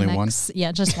said when Only the next, one?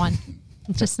 Yeah, just one,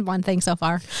 just one thing so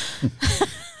far.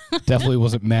 Definitely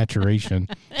wasn't maturation.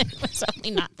 It was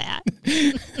certainly not that.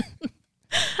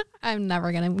 I'm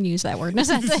never going to use that word in a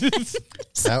sentence.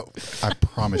 I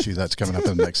promise you that's coming up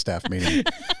in the next staff meeting.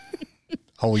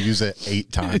 I will use it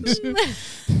 8 times.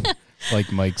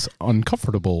 Like Mike's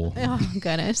uncomfortable. Oh,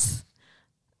 goodness.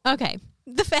 Okay.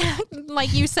 The fact,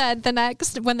 like you said,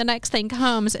 when the next thing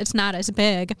comes, it's not as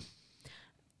big.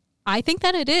 I think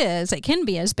that it is. It can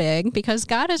be as big because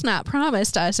God has not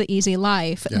promised us an easy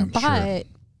life, but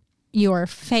your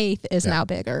faith is now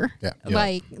bigger. Yeah.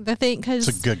 Like the thing, because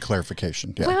it's a good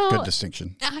clarification. Yeah. Well, good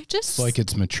distinction. It's like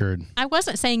it's matured. I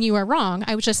wasn't saying you were wrong.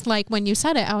 I was just like, when you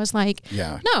said it, I was like,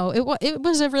 no, it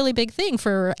was a really big thing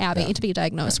for Abby to be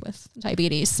diagnosed with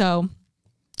diabetes. So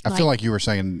I feel like you were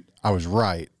saying I was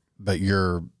right, but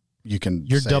you're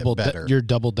double better. You're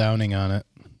double downing on it.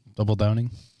 Double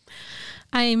downing.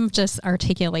 I'm just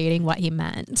articulating what he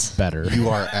meant. Better. You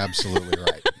are absolutely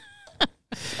right.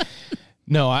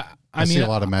 No, I mean, see a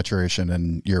lot of maturation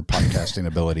in your podcasting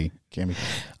ability, Cammie.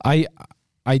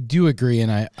 I do agree,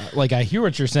 and I hear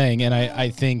what you're saying, and I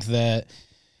think that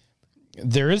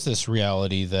there is this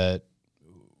reality that,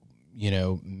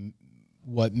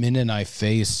 what Min and I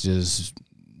faced is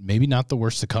maybe not the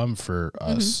worst to come for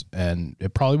us, and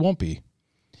it probably won't be.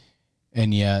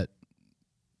 And yet,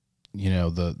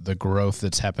 the growth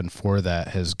that's happened for that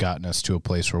has gotten us to a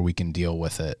place where we can deal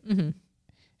with it. Mm-hmm.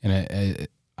 And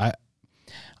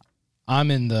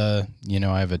I'm in the,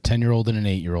 I have a 10-year-old and an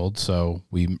 8-year-old, so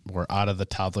we're out of the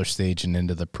toddler stage and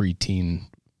into the preteen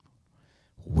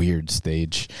weird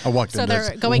stage. So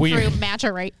they're going through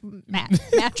maturation. Can't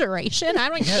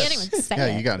even say it.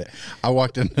 Yeah, you got it. I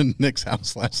walked into Nick's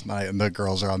house last night, and the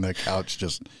girls are on the couch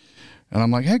and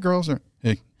I'm like, hey, girls.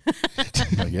 Hey.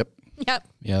 Like, yep. Yep.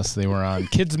 Yes, they were on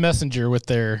Kids Messenger with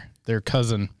their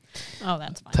cousin. Oh,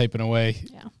 that's fine. Typing away.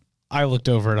 Yeah. I looked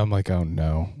over and I'm like, oh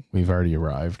no, we've already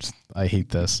arrived. I hate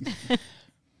this.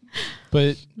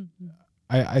 But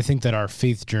I think that our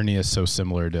faith journey is so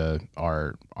similar to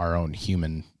our own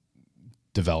human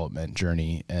development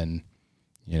journey. And,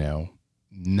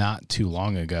 not too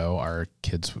long ago, our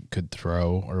kids would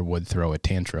throw a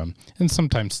tantrum, and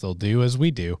sometimes still do, as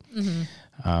we do.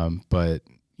 Mm-hmm. But,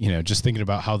 just thinking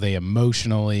about how they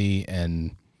emotionally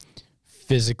and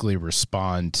physically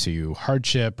respond to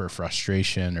hardship or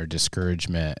frustration or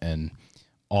discouragement, and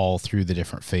all through the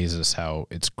different phases, how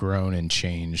it's grown and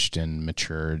changed and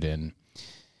matured, and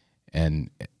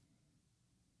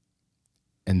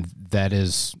that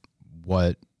is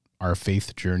what our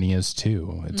faith journey is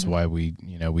too. It's why we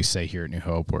say here at New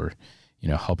Hope, we're,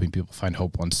 helping people find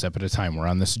hope one step at a time. We're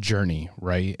on this journey,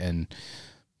 right? And,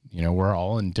 we're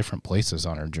all in different places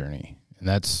on our journey. And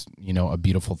that's, a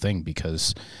beautiful thing,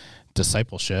 because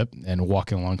discipleship and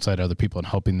walking alongside other people and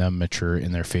helping them mature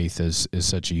in their faith is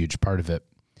such a huge part of it.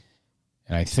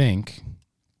 And I think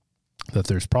that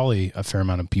there's probably a fair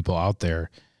amount of people out there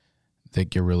that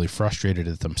get really frustrated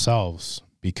at themselves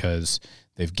because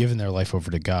they've given their life over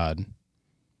to God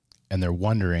and they're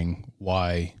wondering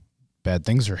why bad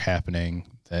things are happening.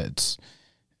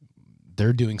 They're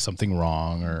they're doing something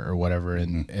wrong or whatever.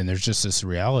 And there's just this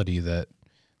reality that,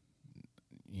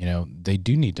 you know, they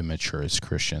do need to mature as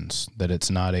Christians, that it's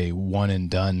not a one and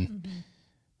done,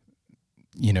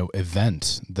 you know,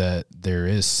 event, that there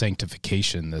is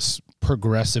sanctification, this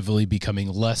progressively becoming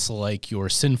less like your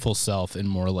sinful self and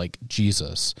more like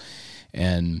Jesus.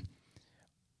 And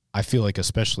I feel like,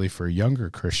 especially for a younger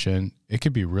Christian, it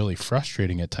could be really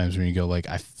frustrating at times when you go like,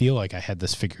 I feel like I had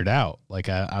this figured out. Like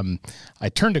I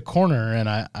turned a corner and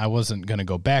I wasn't going to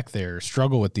go back there,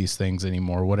 struggle with these things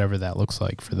anymore, whatever that looks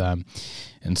like for them.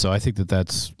 And so I think that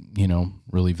that's, you know,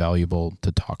 really valuable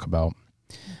to talk about.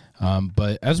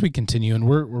 But as we continue, and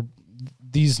we're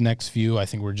these next few, I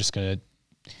think we're just going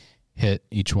to hit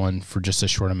each one for just a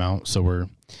short amount. So we're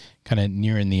kind of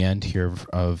nearing the end here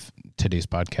of today's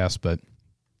podcast, but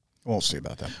we'll see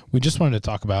about that. We just wanted to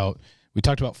talk about, we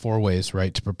talked about 4 ways,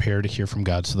 right, to prepare to hear from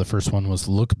God. So the first one was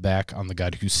look back on the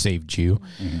God who saved you,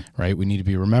 right? We need to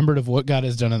be remembered of what God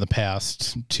has done in the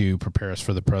past to prepare us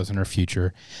for the present or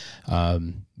future.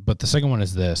 But the second one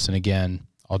is this, and again,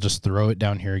 I'll just throw it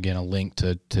down here again, a link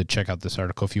to check out this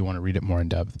article if you want to read it more in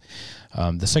depth.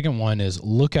 The second one is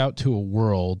look out to a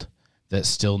world that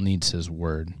still needs his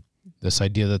word. This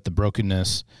idea that the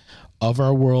brokenness of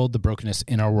our world, the brokenness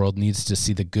in our world, needs to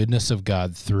see the goodness of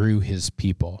God through his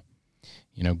people.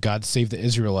 You know, God saved the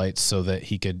Israelites so that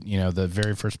he could, you know, the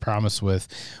very first promise with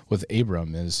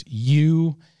Abram is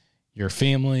you, your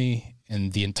family,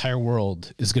 and the entire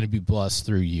world is going to be blessed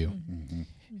through you. Mm-hmm.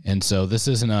 And so this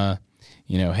isn't a,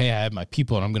 you know, hey, I have my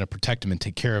people and I'm going to protect them and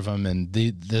take care of them and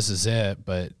this is it.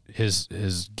 But his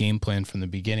game plan from the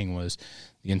beginning was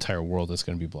the entire world is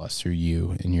going to be blessed through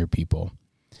you and your people.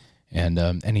 And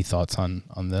any thoughts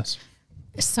on this?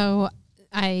 So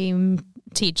I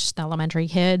teach the elementary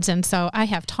kids, and so I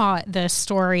have taught this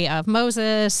story of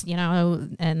Moses, you know,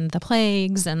 and the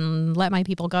plagues and let my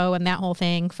people go and that whole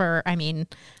thing for, I mean,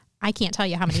 I can't tell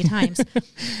you how many times.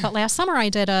 But last summer I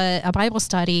did a Bible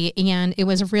study, and it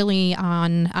was really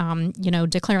on, you know,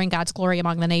 declaring God's glory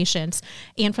among the nations.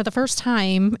 And for the first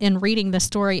time in reading this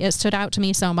story, it stood out to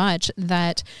me so much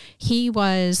that he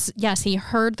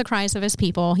heard the cries of his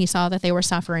people. He saw that they were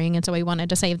suffering, and so he wanted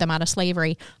to save them out of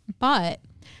slavery. But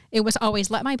it was always,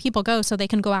 let my people go so they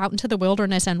can go out into the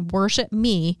wilderness and worship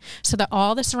me so that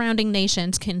all the surrounding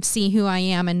nations can see who I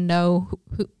am and know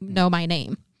my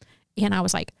name. And I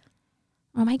was like,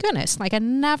 oh my goodness, like I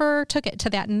never took it to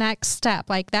that next step.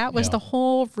 Like that was the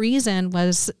whole reason,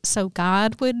 was so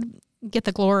God would get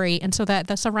the glory and so that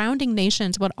the surrounding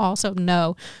nations would also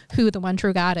know who the one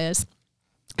true God is.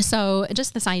 So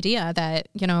just this idea that,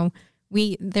 you know,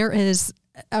 there is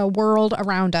a world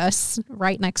around us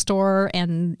right next door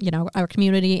and, you know, our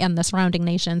community and the surrounding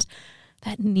nations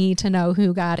that need to know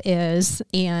who God is,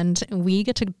 and we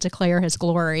get to declare his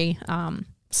glory.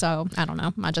 So I don't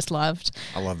know.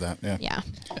 I love that. Yeah. Yeah.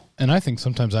 And I think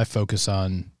sometimes I focus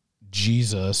on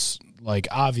Jesus, like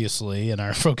obviously, and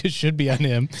our focus should be on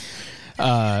him.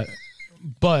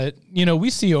 But, you know,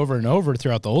 we see over and over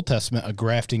throughout the Old Testament a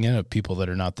grafting in of people that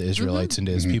are not the Israelites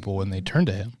into his people when they turn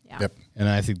to him. Yeah. Yep. And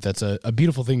I think that's a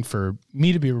beautiful thing for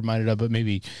me to be reminded of, but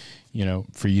maybe, you know,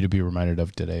 for you to be reminded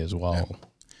of today as well. Yeah.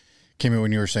 Kimmy,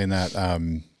 when you were saying that,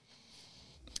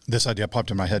 this idea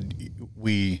popped in my head.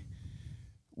 We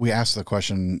ask the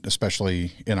question,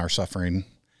 especially in our suffering,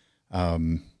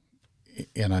 and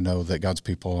I know that God's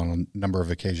people on a number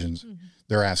of occasions,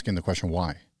 they're asking the question,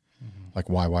 why? Like,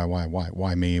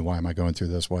 why me? Why am I going through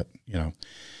this? What, you know,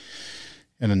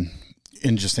 and then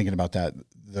in just thinking about that,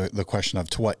 the question of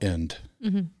to what end,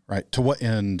 right? To what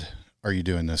end are you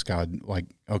doing this, God? Like,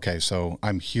 okay, so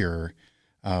I'm here,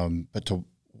 but to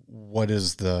what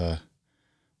is the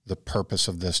purpose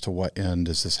of this? To what end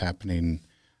is this happening?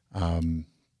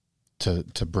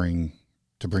 To bring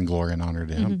glory and honor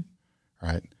to him,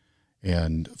 right?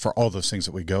 And for all those things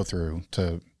that we go through,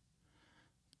 to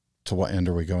what end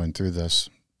are we going through this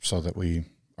so that we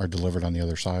are delivered on the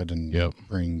other side and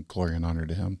bring glory and honor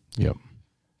to him? Yep.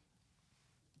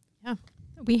 Yeah.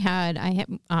 I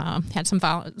had some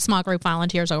small group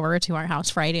volunteers over to our house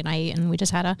Friday night, and we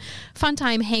just had a fun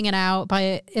time hanging out.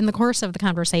 But in the course of the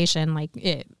conversation,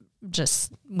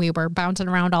 we were bouncing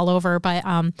around all over, but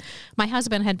my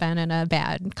husband had been in a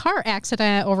bad car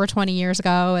accident over 20 years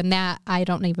ago, and that I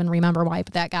don't even remember why,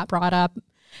 but that got brought up.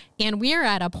 And we're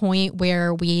at a point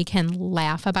where we can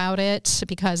laugh about it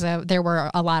because there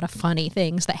were a lot of funny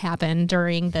things that happened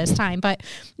during this time. But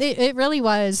it really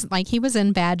was like he was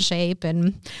in bad shape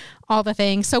and all the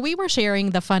things. So we were sharing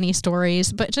the funny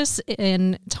stories, but just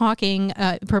in talking,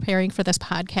 preparing for this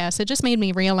podcast, it just made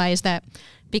me realize that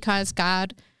because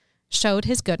God showed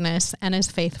his goodness and his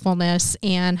faithfulness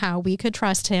and how we could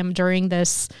trust him during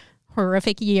this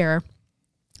horrific year.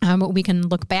 We can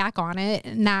look back on it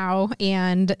now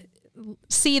and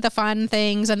see the fun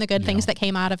things and the good things that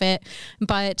came out of it.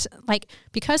 But like,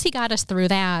 because he got us through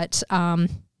that,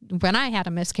 when I had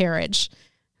a miscarriage,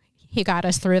 he got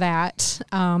us through that,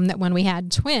 when we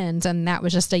had twins, and that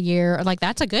was just a year, like,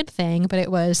 that's a good thing, but it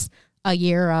was a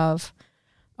year of,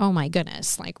 oh my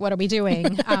goodness, like, what are we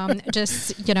doing?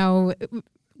 Just,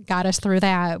 got us through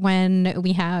that when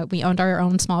we owned our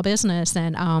own small business,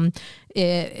 and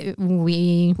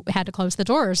we had to close the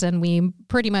doors, and we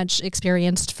pretty much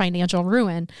experienced financial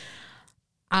ruin.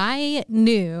 I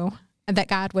knew that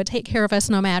God would take care of us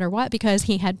no matter what, because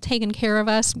he had taken care of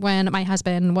us when my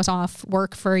husband was off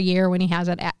work for a year, when he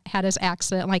had his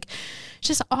accident, like,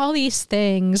 just all these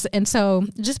things. And so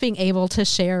just being able to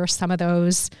share some of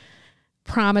those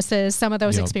promises, some of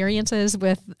those experiences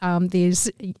with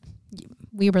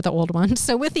we were the old ones.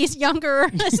 So with these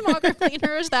younger, smaller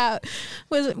cleaners that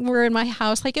were in my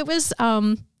house, like, it was,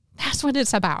 that's what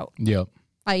it's about. Yep.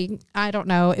 I don't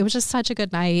know. It was just such a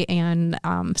good night, and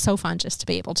so fun just to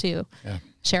be able to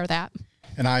share that.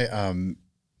 And I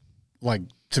like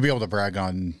to be able to brag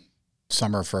on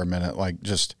Summer for a minute, like,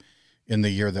 just in the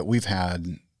year that we've had,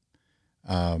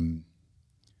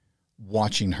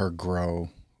 watching her grow,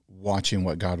 watching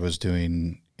what God was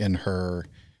doing in her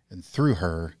and through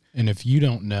her. And if you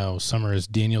don't know, Summer is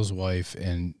Daniel's wife,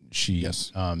 and she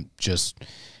just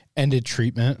ended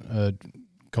treatment a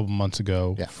couple months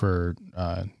ago for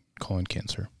colon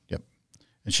cancer. Yep.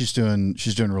 And she's doing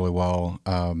really well.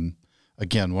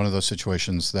 Again, one of those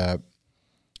situations that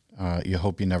you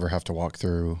hope you never have to walk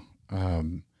through,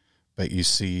 but you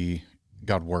see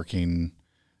God working,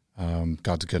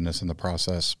 God's goodness in the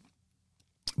process.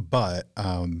 But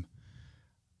I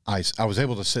was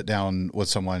able to sit down with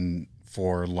someone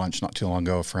for lunch not too long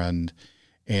ago, a friend,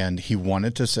 and he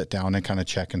wanted to sit down and kind of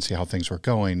check and see how things were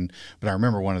going. But I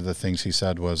remember one of the things he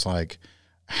said was like,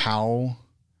 how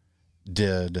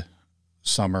did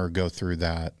Summer go through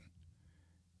that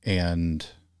and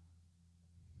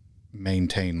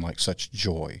maintain like such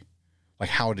joy?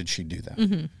 Like, how did she do that?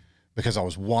 Mm-hmm. Because I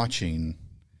was watching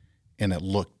and it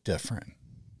looked different.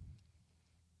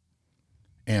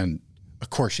 And of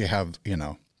course you have,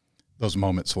 those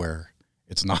moments where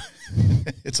it's not,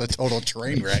 it's a total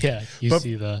train wreck. Yeah.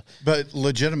 See the, but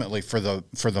legitimately for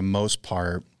the most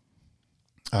part,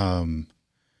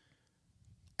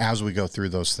 as we go through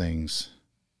those things,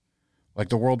 like,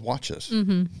 the world watches,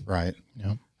 right?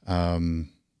 Yeah.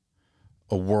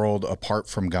 A world apart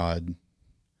from God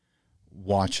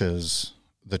watches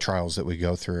the trials that we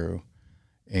go through,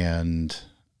 and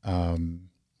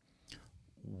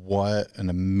what an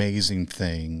amazing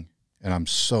thing. And I'm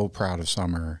so proud of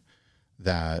Summer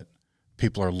that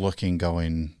people are looking,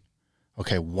 going,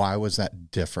 okay, why was that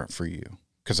different for you?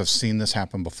 Because I've seen this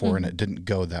happen before and it didn't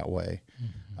go that way.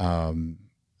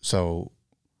 So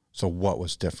what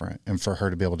was different? And for her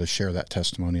to be able to share that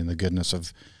testimony and the goodness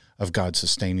of God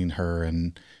sustaining her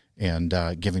and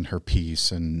giving her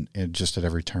peace and just at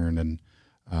every turn. And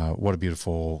what a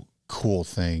beautiful, cool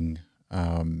thing.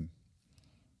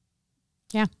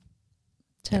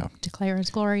 To declare his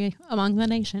glory among the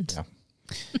nations.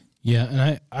 Yeah.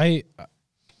 And I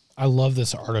love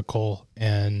this article,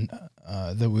 and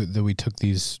that we took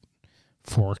these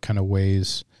 4 kind of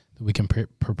ways that we can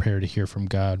prepare to hear from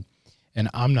God. And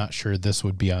I'm not sure this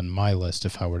would be on my list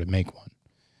if I were to make one.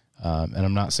 And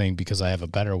I'm not saying because I have a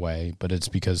better way, but it's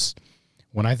because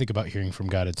when I think about hearing from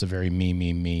God, it's a very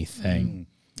me thing.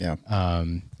 Yeah.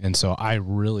 And so I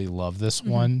really love this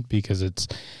one because it's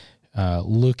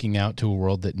looking out to a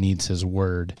world that needs his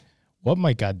word. What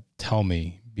might God tell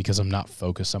me because I'm not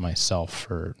focused on myself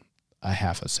for a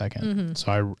half a second?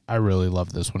 So I really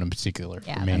love this one in particular.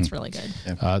 Yeah, that's really good.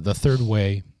 The third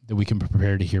way that we can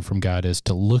prepare to hear from God is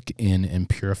to look in and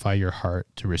purify your heart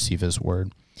to receive his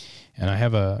word. And I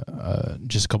have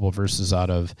just a couple of verses out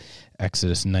of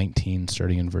Exodus 19,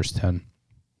 starting in verse 10.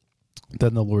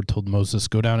 Then the Lord told Moses,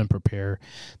 "Go down and prepare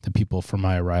the people for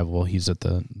my arrival." He's at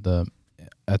the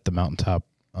mountaintop,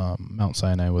 Mount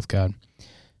Sinai with God.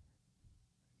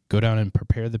 "Go down and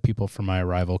prepare the people for my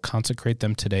arrival. Consecrate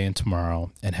them today and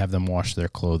tomorrow, and have them wash their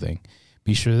clothing.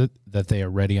 Be sure that they are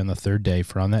ready on the third day,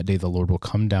 for on that day the Lord will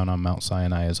come down on Mount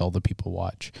Sinai as all the people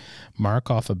watch.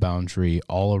 Mark off a boundary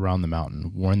all around the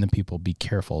mountain. Warn the people, be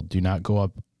careful. Do not go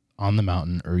up on the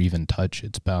mountain or even touch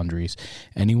its boundaries.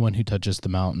 Anyone who touches the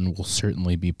mountain will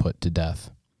certainly be put to death."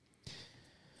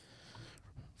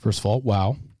 First of all,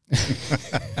 wow.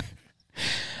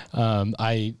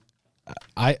 I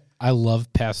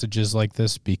love passages like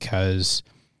this because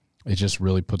it just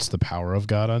really puts the power of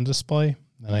God on display.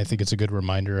 And I think it's a good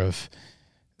reminder of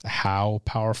how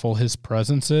powerful his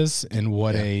presence is and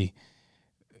what a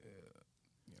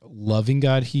loving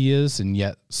God he is, and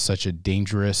yet such a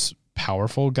dangerous,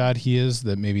 powerful God he is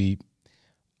that maybe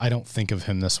I don't think of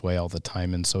him this way all the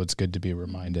time. And so it's good to be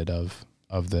reminded of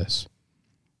this.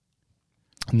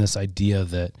 And this idea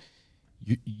that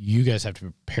you guys have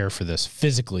to prepare for this.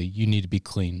 Physically, you need to be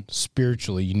clean.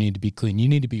 Spiritually, you need to be clean. You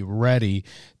need to be ready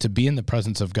to be in the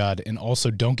presence of God, and also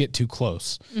don't get too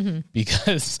close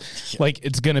because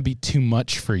it's going to be too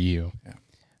much for you. Yeah.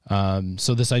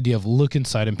 So this idea of look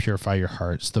inside and purify your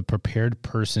hearts. The prepared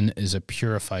person is a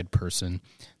purified person,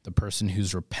 the person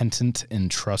who's repentant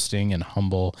and trusting and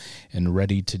humble and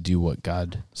ready to do what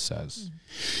God says.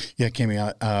 Yeah, Cami,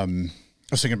 I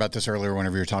was thinking about this earlier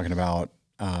whenever you were talking about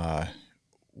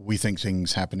we think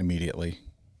things happen immediately,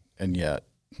 and yet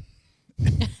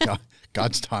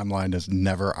God's timeline is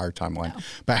never our timeline. No.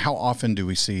 But how often do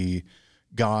we see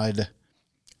God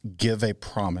give a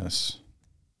promise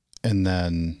and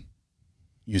then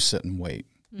you sit and wait,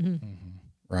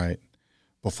 right?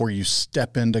 Before you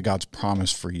step into God's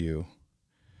promise for you,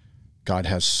 God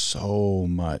has so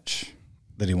much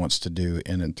that he wants to do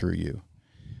in and through you.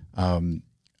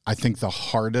 I think the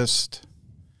hardest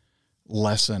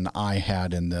lesson I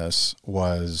had in this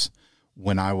was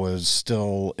when I was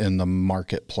still in the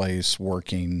marketplace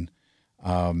working.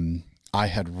 I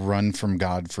had run from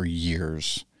God for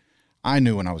years. I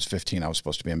knew when I was 15 I was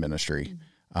supposed to be in ministry.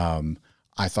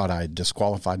 I thought I had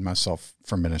disqualified myself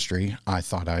from ministry. I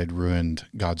thought I had ruined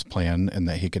God's plan and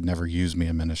that he could never use me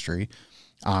in ministry.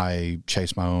 I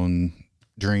chased my own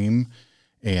dream,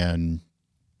 and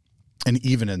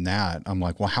even in that, I'm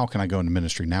like, well, how can I go into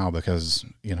ministry now? Because,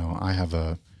 I have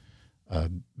a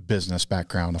business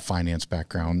background, a finance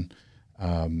background.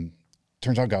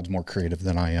 Turns out God's more creative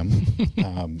than I am.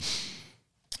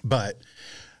 But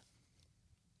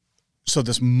so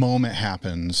this moment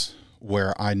happens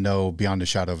where I know beyond a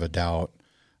shadow of a doubt,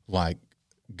 like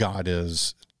God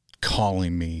is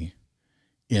calling me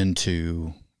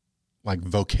into like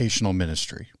vocational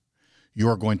ministry. You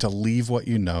are going to leave what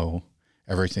you know,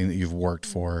 everything that you've worked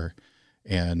for,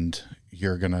 and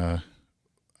you're gonna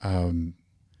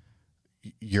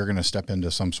step into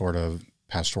some sort of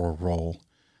pastoral role,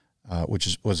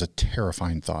 which was a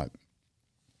terrifying thought.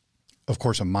 Of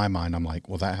course, in my mind, I'm like,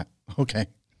 well, okay.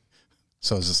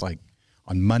 So is this like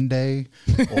on Monday,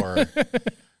 or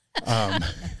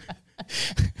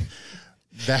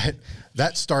that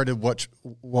started what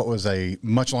was a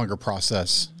much longer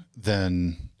process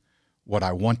than what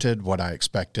I wanted, what I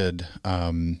expected,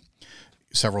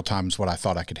 several times what I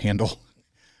thought I could handle.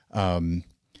 The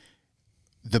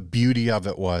beauty of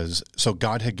it was, so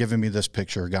God had given me this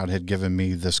picture. God had given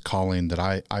me this calling that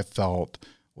I felt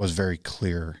was very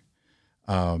clear.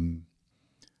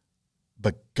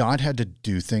 But God had to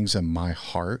do things in my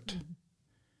heart.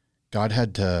 God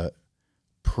had to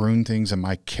prune things in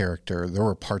my character. There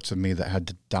were parts of me that had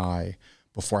to die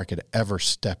before I could ever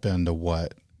step into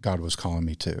what God was calling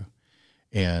me to.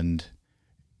 And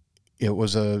it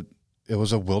was a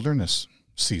wilderness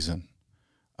season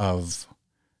of,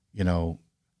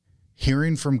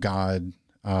 hearing from God,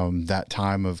 that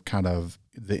time of kind of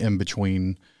the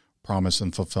in-between promise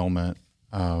and fulfillment,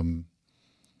 feeling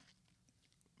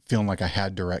like I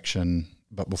had direction,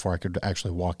 but before I could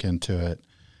actually walk into it,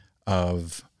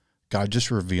 of God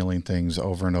just revealing things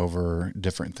over and over,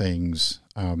 different things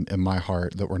in my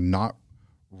heart that were not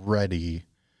ready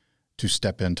to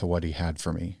step into what he had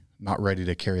for me, not ready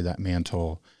to carry that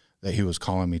mantle that he was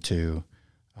calling me to,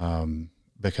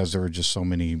 because there were just so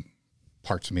many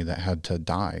parts of me that had to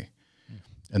die.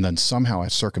 And then somehow I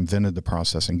circumvented the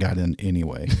process and got in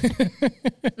anyway.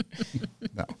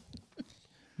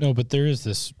 No, but there is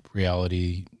this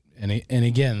reality. And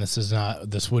again,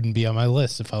 this wouldn't be on my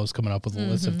list if I was coming up with a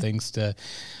list of things to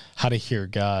how to hear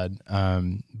God.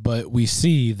 But we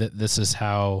see that this is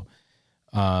how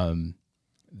God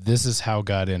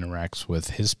interacts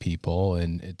with his people.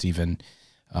 And it's even,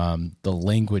 the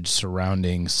language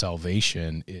surrounding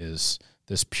salvation is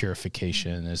this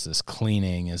purification, is this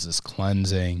cleaning, is this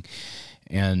cleansing.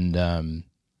 And,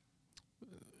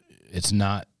 it's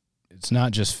not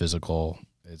just physical.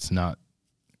 It's not,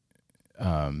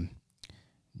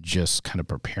 just kind of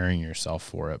preparing yourself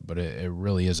for it, but it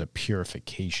really is a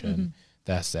purification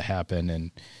that has to happen.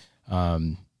 And,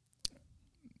 I'm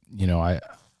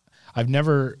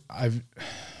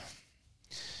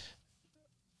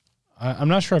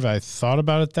not sure if I thought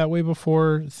about it that way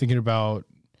before, thinking about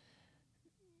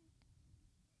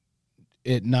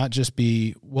it not just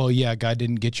be, well, yeah, God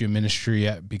didn't get you a ministry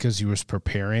yet because he was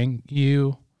preparing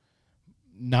you.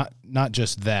 not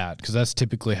just that, because that's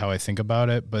typically how I think about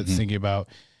it, but thinking about,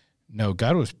 no,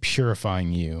 God was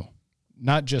purifying you,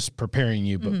 not just preparing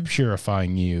you, but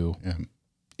purifying you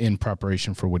in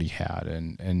preparation for what he had.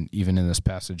 And even in this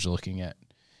passage, looking at,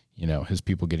 his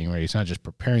people getting ready, it's not just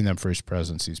preparing them for his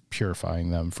presence, he's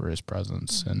purifying them for his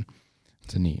presence. And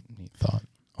it's a neat thought.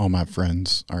 All my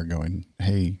friends are going,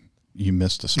 hey, you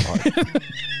missed a spot.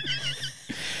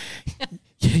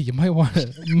 Yeah, you might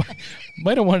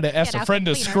have wanted to ask a friend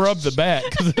to scrub the back.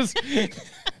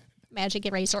 Magic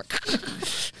eraser.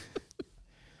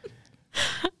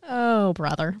 Oh,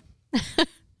 brother.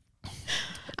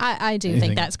 I do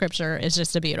think that scripture is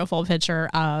just a beautiful picture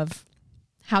of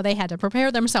how they had to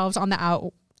prepare themselves on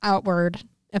the outward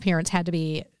appearance had to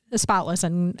be spotless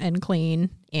and clean,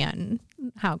 and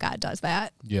how God does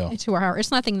that to our heart.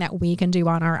 It's nothing that we can do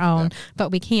on our own, but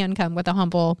we can come with a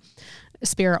humble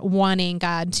spirit, wanting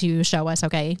God to show us,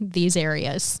 okay, these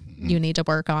areas you need to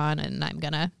work on, and I'm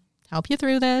going to help you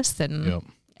through this. And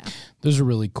there's a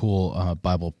really cool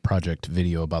Bible Project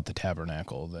video about the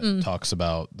tabernacle that talks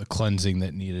about the cleansing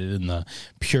that needed and the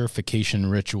purification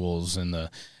rituals and the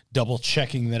double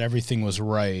checking that everything was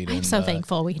right. I'm so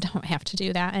thankful we don't have to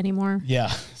do that anymore. Yeah,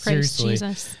 Praise seriously.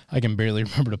 Jesus. I can barely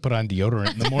remember to put on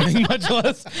deodorant in the morning, much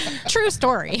less. True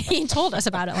story. He told us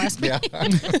about it last week.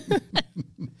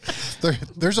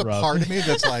 There's a part of me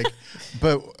that's like,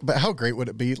 but how great would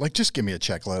it be? Like, just give me a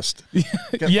checklist.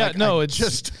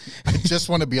 I just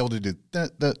want to be able to do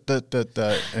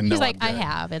that. And he's like, I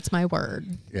have. It's my word.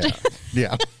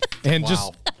 Yeah. And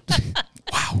wow,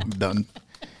 I'm done.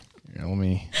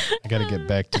 I got to get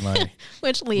back to my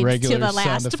which leads regular to the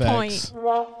last point.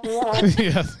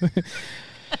 Yes.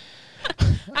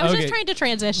 I was just trying to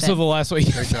transition. So the last way,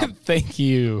 thank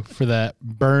you for that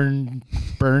burn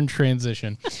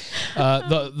transition.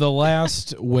 The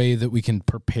last way that we can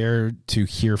prepare to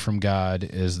hear from God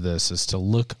is to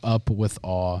look up with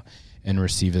awe and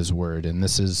receive his word. And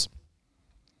this is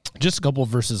just a couple of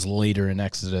verses later in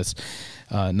Exodus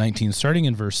 19, starting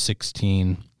in verse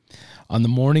 16. On the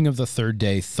morning of the third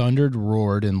day, thunder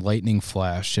roared and lightning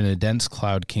flashed, and a dense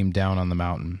cloud came down on the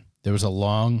mountain. There was a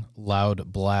long,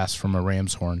 loud blast from a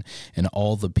ram's horn, and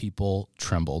all the people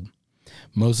trembled.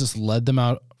 Moses led them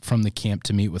out from the camp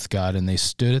to meet with God, and they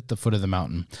stood at the foot of the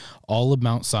mountain. All of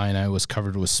Mount Sinai was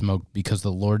covered with smoke because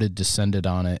the Lord had descended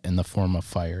on it in the form of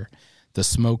fire. The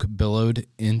smoke billowed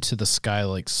into the sky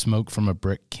like smoke from a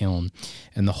brick kiln,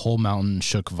 and the whole mountain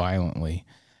shook violently.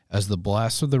 As the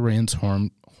blast of the ram's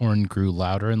horn grew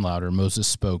louder and louder, Moses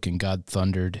spoke, and God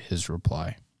thundered his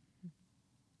reply.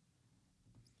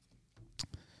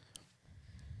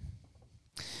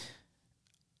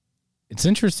 It's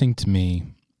interesting to me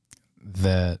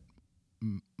that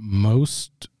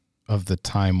most of the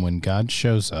time when God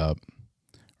shows up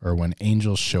or when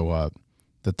angels show up,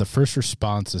 that the first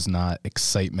response is not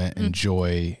excitement and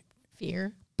joy,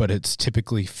 fear, but it's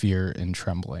typically fear and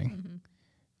trembling. Mm-hmm.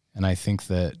 And I think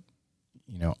that,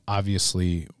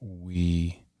 obviously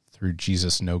we, through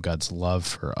Jesus, know God's love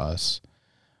for us,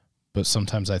 but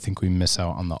sometimes I think we miss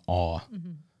out on the awe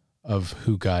of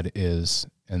who God is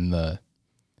and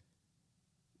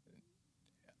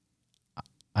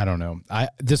I don't know.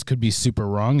 This could be super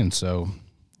wrong, and so,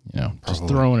 just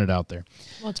throwing it out there.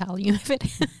 We'll tell you if it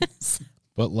is.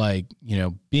 But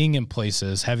being in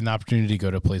places, having the opportunity to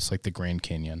go to a place like the Grand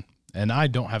Canyon, and I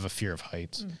don't have a fear of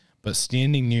heights, but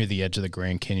standing near the edge of the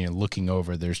Grand Canyon, looking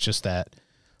over, there's just that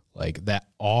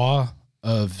awe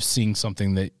of seeing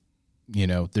something that,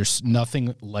 there's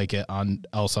nothing like it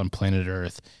else on planet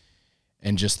Earth,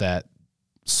 and just that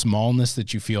smallness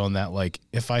that you feel, and that,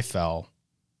 if I fell,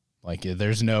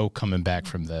 there's no coming back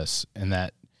from this, and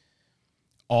that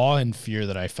awe and fear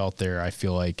that I felt there, I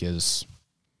feel like is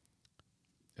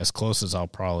as close as I'll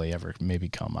probably ever maybe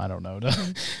come. I don't know,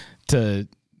 to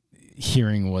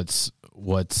hearing what's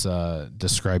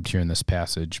described here in this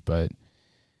passage, but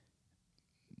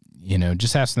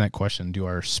just asking that question: do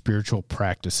our spiritual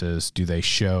practices,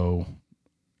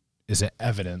 is it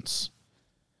evidence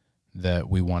that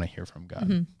we want to hear from God?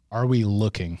 Mm-hmm. Are we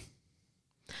looking?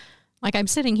 Like, I'm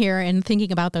sitting here and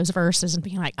thinking about those verses and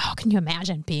being like, oh, can you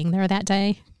imagine being there that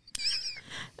day?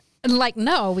 And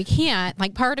no, we can't.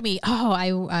 Part of me,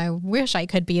 I wish I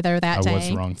could be there that day. I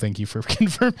was wrong. Thank you for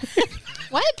confirming.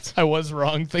 What? I was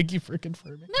wrong. Thank you for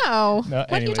confirming. No.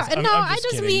 What anyways, are you No, I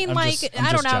just kidding. mean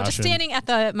I don't know, joshing. just standing at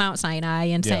the Mount Sinai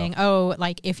and saying,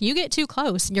 if you get too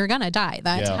close, you're going to die.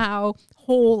 That's how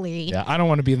holy. Yeah, I don't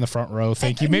want to be in the front row.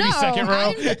 Thank you. Maybe second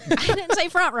row. I didn't say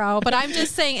front row, but I'm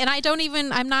just saying, and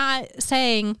I'm not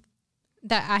saying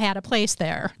that I had a place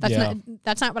there.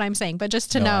 That's not what I'm saying, but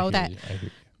just to know that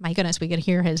my goodness, we could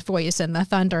hear his voice in the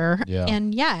thunder. Yeah.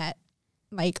 And yet,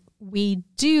 like, we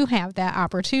do have that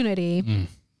opportunity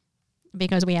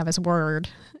because we have his word,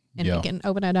 and we can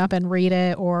open it up and read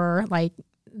it, or like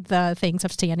the things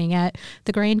of standing at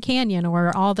the Grand Canyon,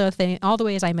 or all the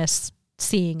ways I miss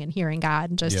seeing and hearing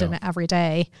God just in every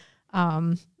day.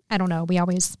 I don't know.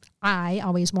 I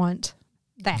always want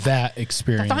that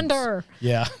experience, the thunder.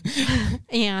 Yeah.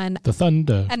 And the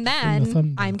thunder. And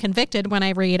then I'm convicted when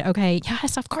I read, okay,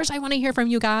 yes, of course I want to hear from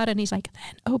you, God. And he's like,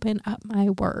 then open up my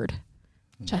word.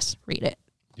 Just read it.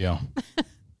 Yeah.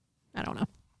 I don't know.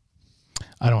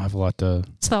 I don't have a lot to.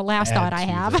 It's the last thought I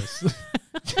have.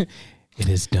 It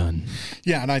is done.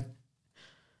 Yeah. And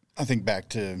I think back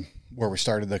to where we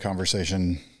started the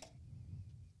conversation,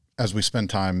 as we spend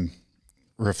time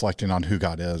reflecting on who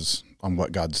God is, on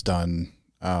what God's done,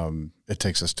 it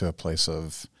takes us to a place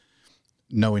of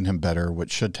knowing him better,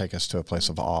 which should take us to a place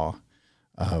of awe,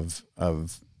 of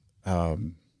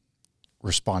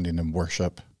responding in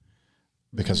worship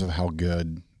because of how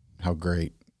good, how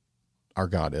great our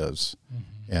God is,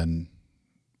 and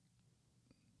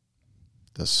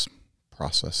this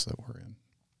process that we're in.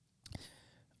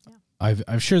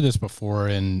 I've shared this before,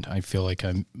 and I feel like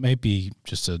I might be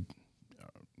just a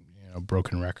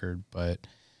broken record, but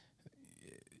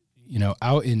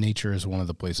out in nature is one of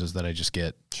the places that I just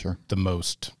get the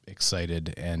most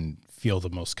excited and feel the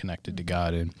most connected to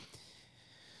God. And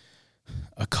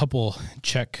a couple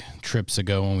Czech trips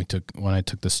ago, when I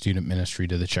took the student ministry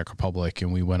to the Czech Republic,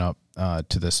 and we went up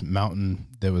to this mountain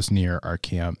that was near our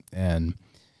camp, and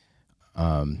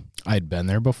I had been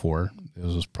there before. It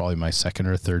was probably my second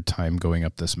or third time going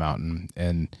up this mountain,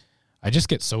 and I just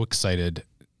get so excited.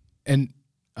 And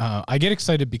I get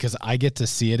excited because I get to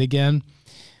see it again.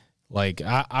 Like,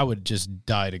 I would just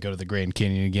die to go to the Grand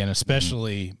Canyon again,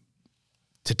 especially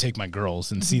to take my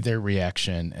girls and see their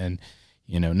reaction. And,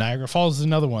 Niagara Falls is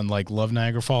another one. Like, love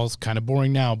Niagara Falls, kind of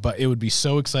boring now, but it would be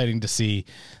so exciting to see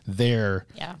their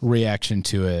reaction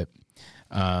to it.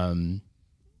 And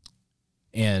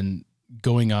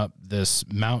going up this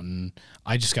mountain,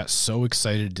 I just got so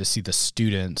excited to see the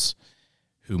students,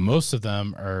 who most of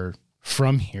them are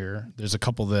from here. There's a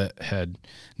couple that had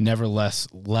nevertheless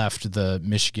left the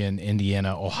Michigan,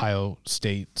 Indiana, Ohio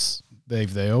states.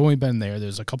 They've only been there.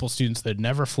 There's a couple students that had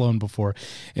never flown before.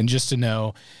 And just to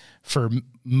know, for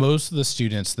most of the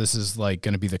students, this is like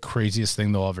going to be the craziest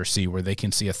thing they'll ever see, where they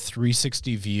can see a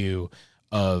 360 view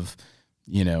of,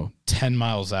 10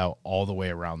 miles out all the way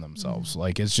around themselves.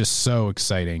 Like, it's just so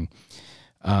exciting.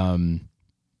 And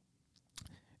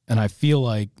I feel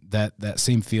like that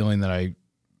same feeling that I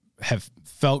have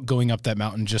felt going up that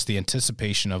mountain, just the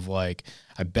anticipation of, like,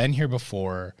 I've been here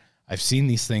before, I've seen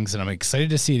these things, and I'm excited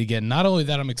to see it again. Not only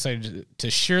that, I'm excited to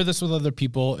share this with other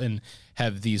people and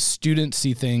have these students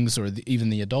see things, or even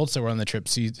the adults that were on the trip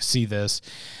see this.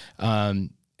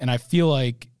 And I feel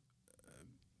like,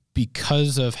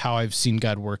 because of how I've seen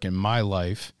God work in my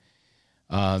life,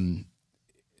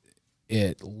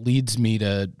 it leads me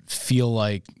to feel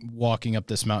like walking up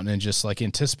this mountain and just like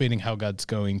anticipating how God's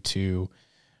going to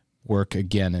work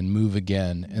again and move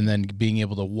again. And then being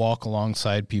able to walk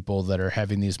alongside people that are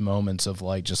having these moments of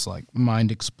like, just like mind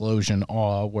explosion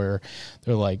awe, where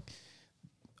they're like,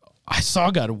 I saw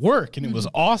God work and it was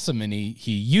awesome. And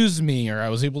he used me, or I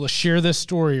was able to share this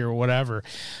story or whatever.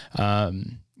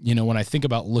 When I think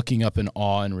about looking up in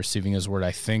awe and receiving his word,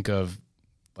 I think of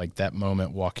like that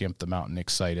moment walking up the mountain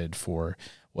excited for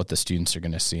what the students are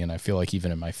going to see. And I feel like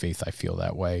even in my faith, I feel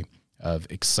that way, of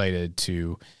excited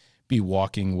to be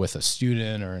walking with a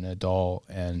student or an adult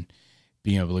and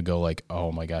being able to go like,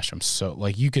 oh my gosh, I'm so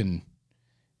like, I don't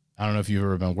know if you've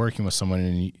ever been working with someone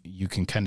and you can kind